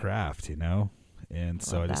through her craft, And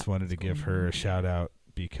so I just wanted to give her a shout out,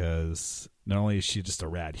 because not only is she just a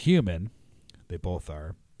rad human, they both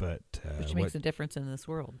are, but which makes a difference in this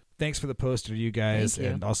world. Thanks for the poster, you guys. Thank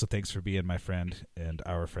you. And also thanks for being my friend and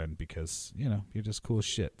our friend, because you're just cool as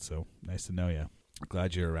shit. So nice to know you.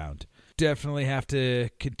 Glad you're around. Definitely have to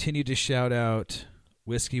continue to shout out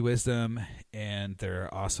Whiskey Wisdom and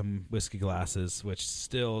their awesome whiskey glasses, which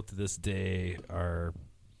still to this day are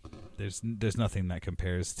there's nothing that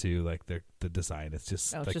compares to like the design. It's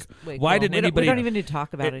just why didn't anybody? We don't even need to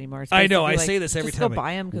talk about it anymore. I know. I say this every time. Just go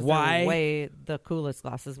buy them, because they're way the coolest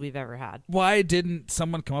glasses we've ever had. Why didn't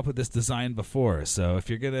someone come up with this design before? So if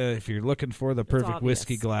you're looking for the perfect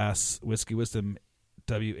whiskey glass, Whiskey Wisdom,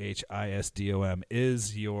 WHISDOM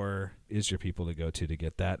is your people to go to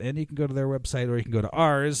get that. And you can go to their website, or you can go to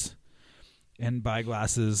ours and buy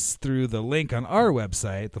glasses through the link on our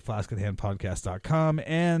website, theflaskinhandpodcast.com,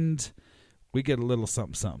 and we get a little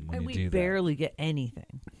something when you do that. We barely get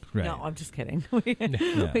anything. Right. No, I'm just kidding. We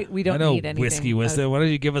don't need anything. Whiskey Wisdom. Why don't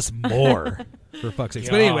you give us more, for fuck's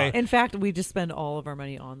sake? But anyway. In fact, we just spend all of our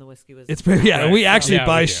money on the Whiskey Wisdom. We actually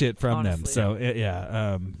buy shit from honestly, them. So,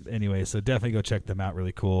 anyway, so definitely go check them out.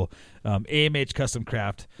 Really cool. AMH Custom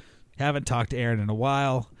Craft. Haven't talked to Aaron in a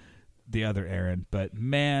while. The other Aaron, but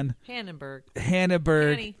man, Hannenberg,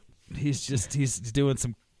 he's doing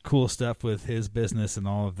some cool stuff with his business and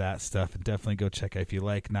all of that stuff, and definitely go check out if you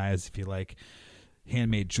like knives, if you like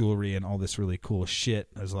handmade jewelry and all this really cool shit.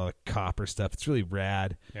 There's a lot of copper stuff. It's really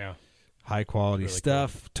rad. Yeah, high quality really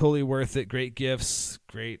stuff. Cool. Totally worth it. Great gifts.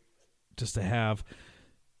 Great just to have.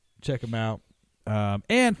 Check them out.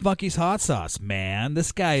 And Funky's Hot Sauce, man.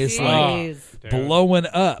 This guy is blowing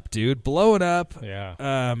up, dude. Blowing up.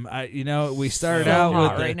 Yeah. We started out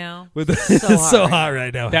with right now. So hot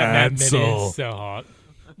right now. That Mad Mini is so hot.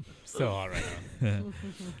 So hot right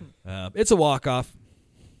now. It's a walk-off.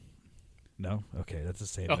 No? Okay, that's the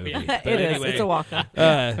same movie. Yeah. But anyway, it's a walk-off.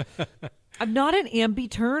 I'm not an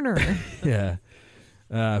Ambi Turner. Yeah.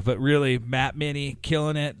 But really, Matt Minnie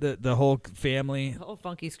killing it. The whole family, the whole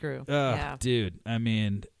funky screw. Dude. I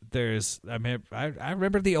mean, I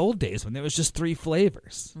remember the old days when there was just 3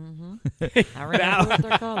 flavors. Mm-hmm. I remember what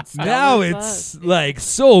they're called. Now it's like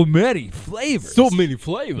so many flavors. So many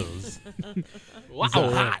flavors. Wow.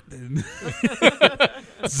 So hot and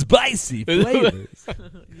spicy flavors.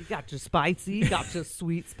 You got your spicy, you got your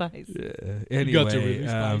sweet spice.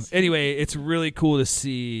 Anyway, it's really cool to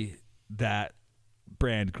see that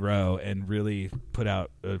brand grow and really put out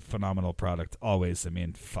a phenomenal product always. I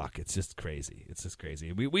mean, it's just crazy. It's just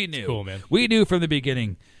crazy. We knew. It's cool, man. We knew from the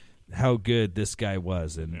beginning how good this guy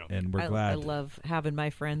was, and we're glad. I love having my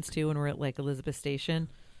friends too when we're at like Elizabeth Station.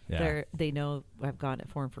 Yeah. They know I've gotten it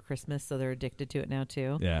for them for Christmas, so they're addicted to it now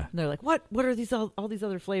too. Yeah. And they're like, "What are these all these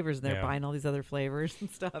other flavors?" And they're buying all these other flavors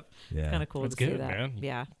and stuff. Yeah. It's kind of cool That's to see good, that. man.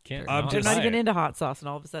 Yeah. Can't they're not even into hot sauce, and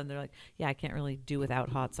all of a sudden they're like, "Yeah, I can't really do without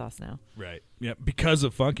hot sauce now." Right. Yeah, because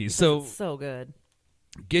of Funky. Because So it's so good.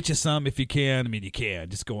 get you some if you can. I mean, you can.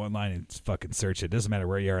 Just go online and fucking search it. Doesn't matter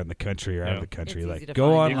where you are in the country or out of the country. It's Like, easy to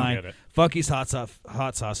go find. online. Funky's Hot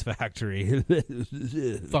Sauce Factory.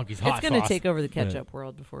 Funky's hot It's going to sauce. take over the ketchup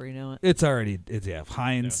world before you know it. It's already,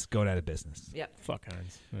 Heinz going out of business. Yep. Fuck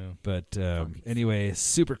Heinz. Yeah. But anyway,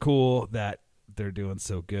 super cool that they're doing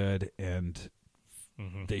so good, and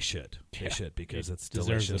they should. They should, because it's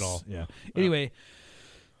deserves delicious. it all. Yeah. Anyway,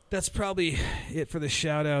 that's probably it for the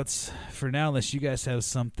shout-outs for now, unless you guys have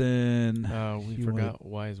something. We forgot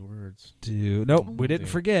wise words. Nope, we didn't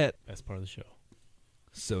forget. That's part of the show.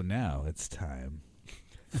 So now it's time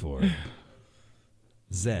for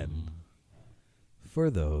Zen for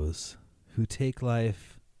those who take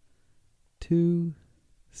life too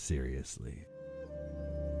seriously.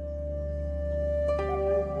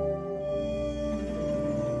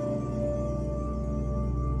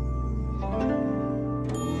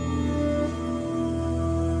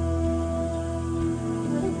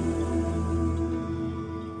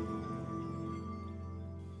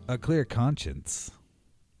 A clear conscience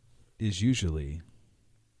is usually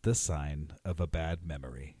the sign of a bad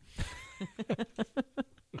memory.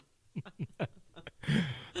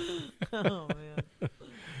 Oh, man.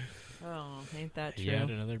 Oh, ain't that true? Yeah,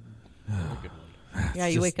 another good one. Yeah,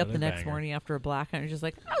 you just wake up the another next banger. morning after a blackout and you're just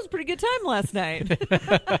like, that was a pretty good time last night.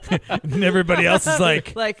 And everybody else is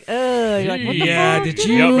like, like, you're like, what the yeah, fuck? did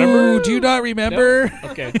you? Yeah, remember? Do you not remember? No?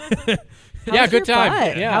 Okay. How's yeah, good your time.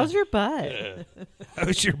 butt? Yeah. How's your butt?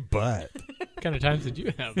 How's your butt? What kind of times did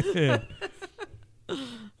you have?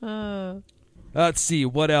 Yeah. Let's see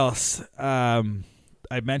what else. I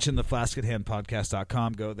mentioned the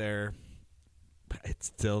flaskathandpodcast.com. Go there.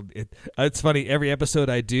 It's funny. Every episode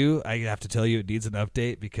I do, I have to tell you it needs an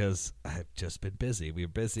update because I've just been busy. We're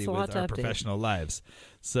busy with our professional lives,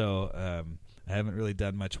 so I haven't really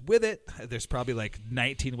done much with it. There's probably like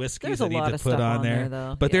 19 whiskeys I need to put on there,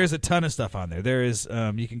 though. But there's a ton of stuff on there. There is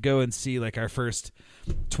you can go and see like our first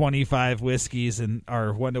 25 whiskeys and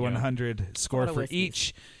our 1 to 100 score for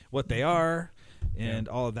each, what they are, and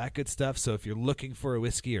all of that good stuff. So if you're looking for a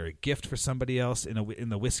whiskey or a gift for somebody else in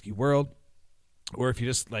the whiskey world, or if you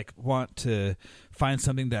just like want to find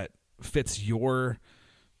something that fits your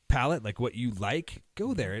palate, like what you like,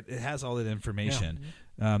 go there. It has all that information.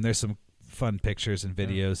 Yeah. There's some fun pictures and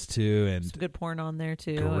videos too, and some good porn on there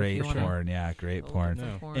too. Great porn, great porn.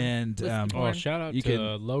 And shout out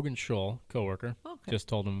to Logan Scholl, coworker. Okay. Just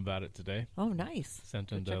told him about it today. Oh, nice. Sent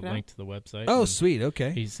him the link to the website. Oh, sweet.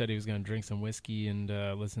 Okay. He said he was going to drink some whiskey and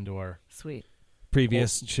listen to our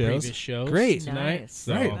previous shows. Great. Tonight. Nice.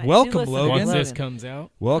 So Right. Welcome, Logan. Once this comes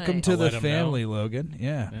out, welcome Nice. to I'll the let him family, know. Logan.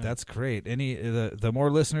 Yeah, that's great. The more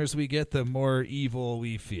listeners we get, the more evil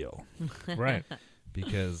we feel. right?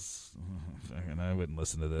 Because I wouldn't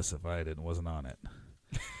listen to this if I wasn't on it.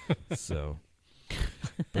 So,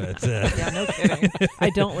 but Yeah, no kidding. I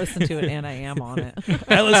don't listen to it, and I am on it.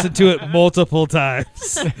 I listen to it multiple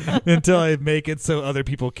times until I make it so other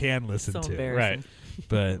people can listen So to it. embarrassing.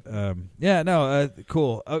 But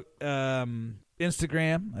cool.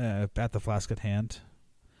 Instagram at the Flask at Hand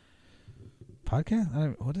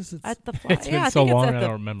podcast. What is it? At the It's been I so think long, it's I at don't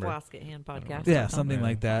the remember. Flask at Hand podcast. Yeah, something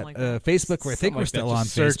like that. Something like that. Facebook, where I think we're still on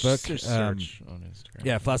Facebook. Just search on Instagram.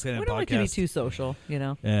 Yeah, Flask at Hand We don't like to be podcast. too social,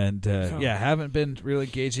 And haven't been really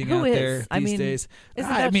engaging Who out is? there I these mean, days. Isn't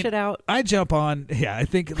that shit out? I jump on. Yeah, I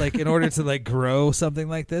think like in order to like grow something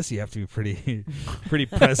like this, you have to be pretty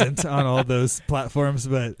present on all those platforms.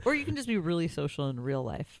 But Or you can just be really social in real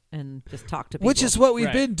life and just talk to people. which is what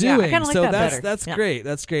we've been Yeah, I doing. kinda like So that that's better. that's Yeah. great.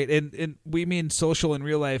 That's great. And we mean social in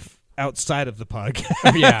real life outside of the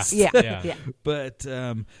podcast. Yeah. But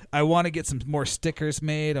I want to get some more stickers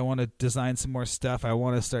made. I want to design some more stuff. I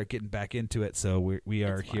want to start getting back into it. So we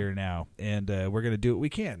are here now, and we're going to do what we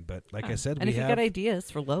can. But like I said, and if you got ideas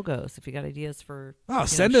for logos, if you got ideas for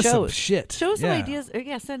send us shows, some shit. Show us some ideas.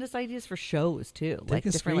 Send us ideas for shows too, like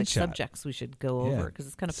different subjects we should go over because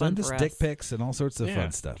it's kind of fun for us. Send us dick pics and all sorts of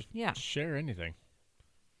fun stuff. Yeah, share anything.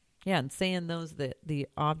 Yeah, and saying the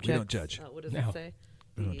objects. We don't judge. What does it say?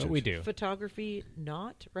 But we do. Photography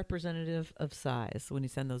not representative of size when you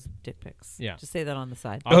send those dick pics. Yeah. Just say that on the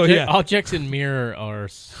side. Objects in mirror are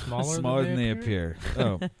smaller than they appear.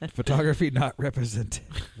 Oh, photography not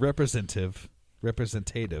representative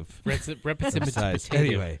of size.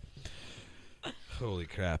 Anyway. Holy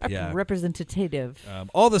crap, yeah. Representative.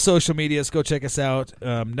 All the social medias, go check us out.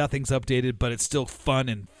 Nothing's updated, but it's still fun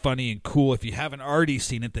and funny and cool. If you haven't already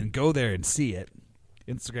seen it, then go there and see it.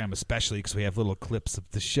 Instagram especially, because we have little clips of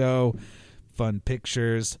the show, fun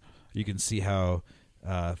pictures. You can see how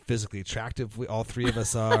physically attractive all three of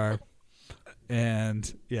us are.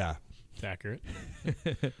 And, yeah. It's accurate.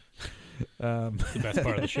 The best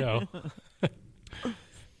part of the show.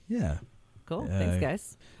 Yeah. Cool. Thanks,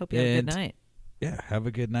 guys. Hope you have a good night. Yeah, have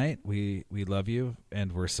a good night. We love you,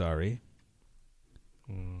 and we're sorry.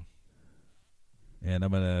 And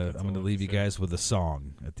I'm gonna leave you guys with a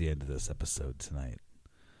song at the end of this episode tonight.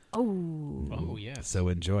 Oh yes. So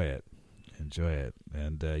enjoy it, and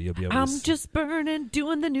you'll be able. I'm just burning,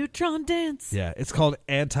 doing the neutron dance. Yeah, it's called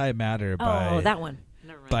Antimatter by that one.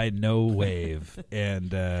 By No Wave,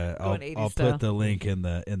 and I'll put the link in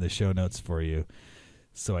the show notes for you.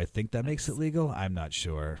 So I think that makes it legal. I'm not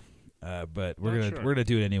sure. But we're gonna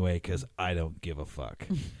do it anyway because I don't give a fuck.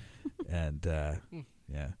 And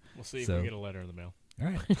yeah, we'll see if we get a letter in the mail. All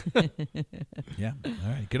right. Yeah. All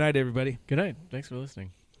right. Good night, everybody. Good night. Thanks for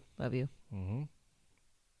listening. Love you. Mm-hmm.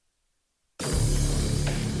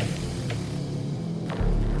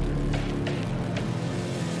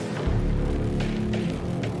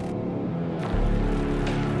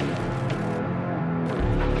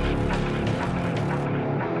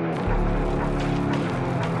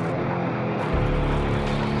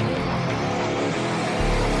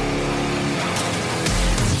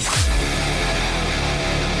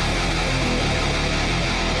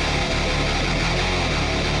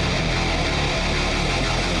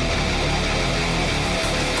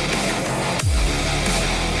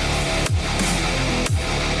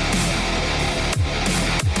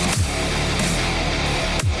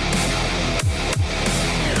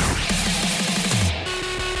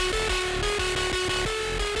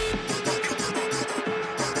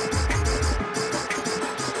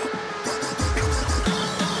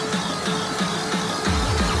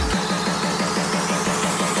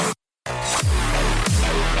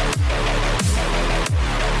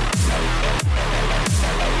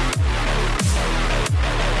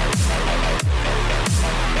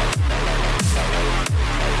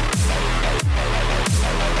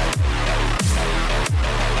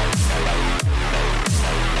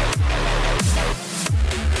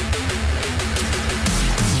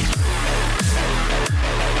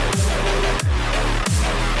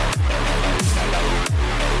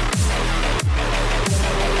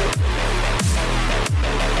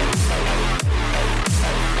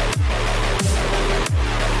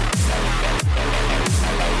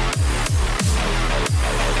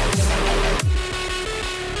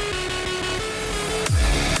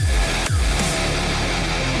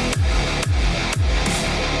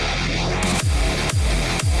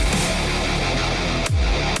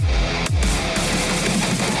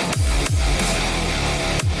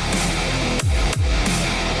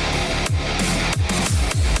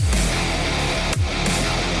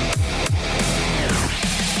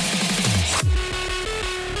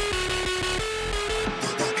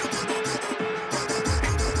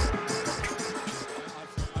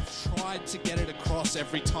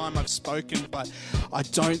 every time I've spoken, but I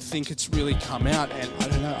don't think it's really come out, and I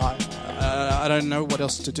don't know. I don't know what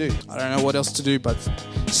else to do. I don't know what else to do but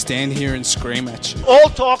stand here and scream at you. All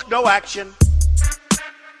talk, no action.